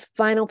then the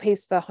final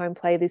piece for home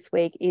play this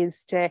week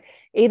is to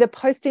either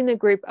post in the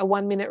group a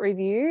 1-minute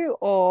review,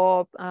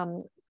 or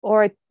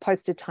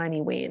post a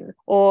tiny win,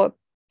 or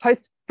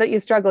post that you're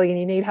struggling and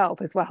you need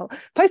help as well.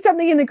 Post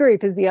something in the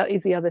group is the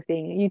other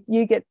thing.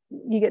 You get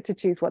to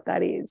choose what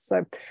that is.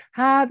 So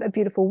have a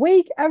beautiful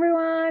week,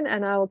 everyone,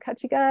 and I will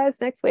catch you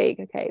guys next week.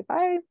 Okay,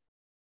 bye.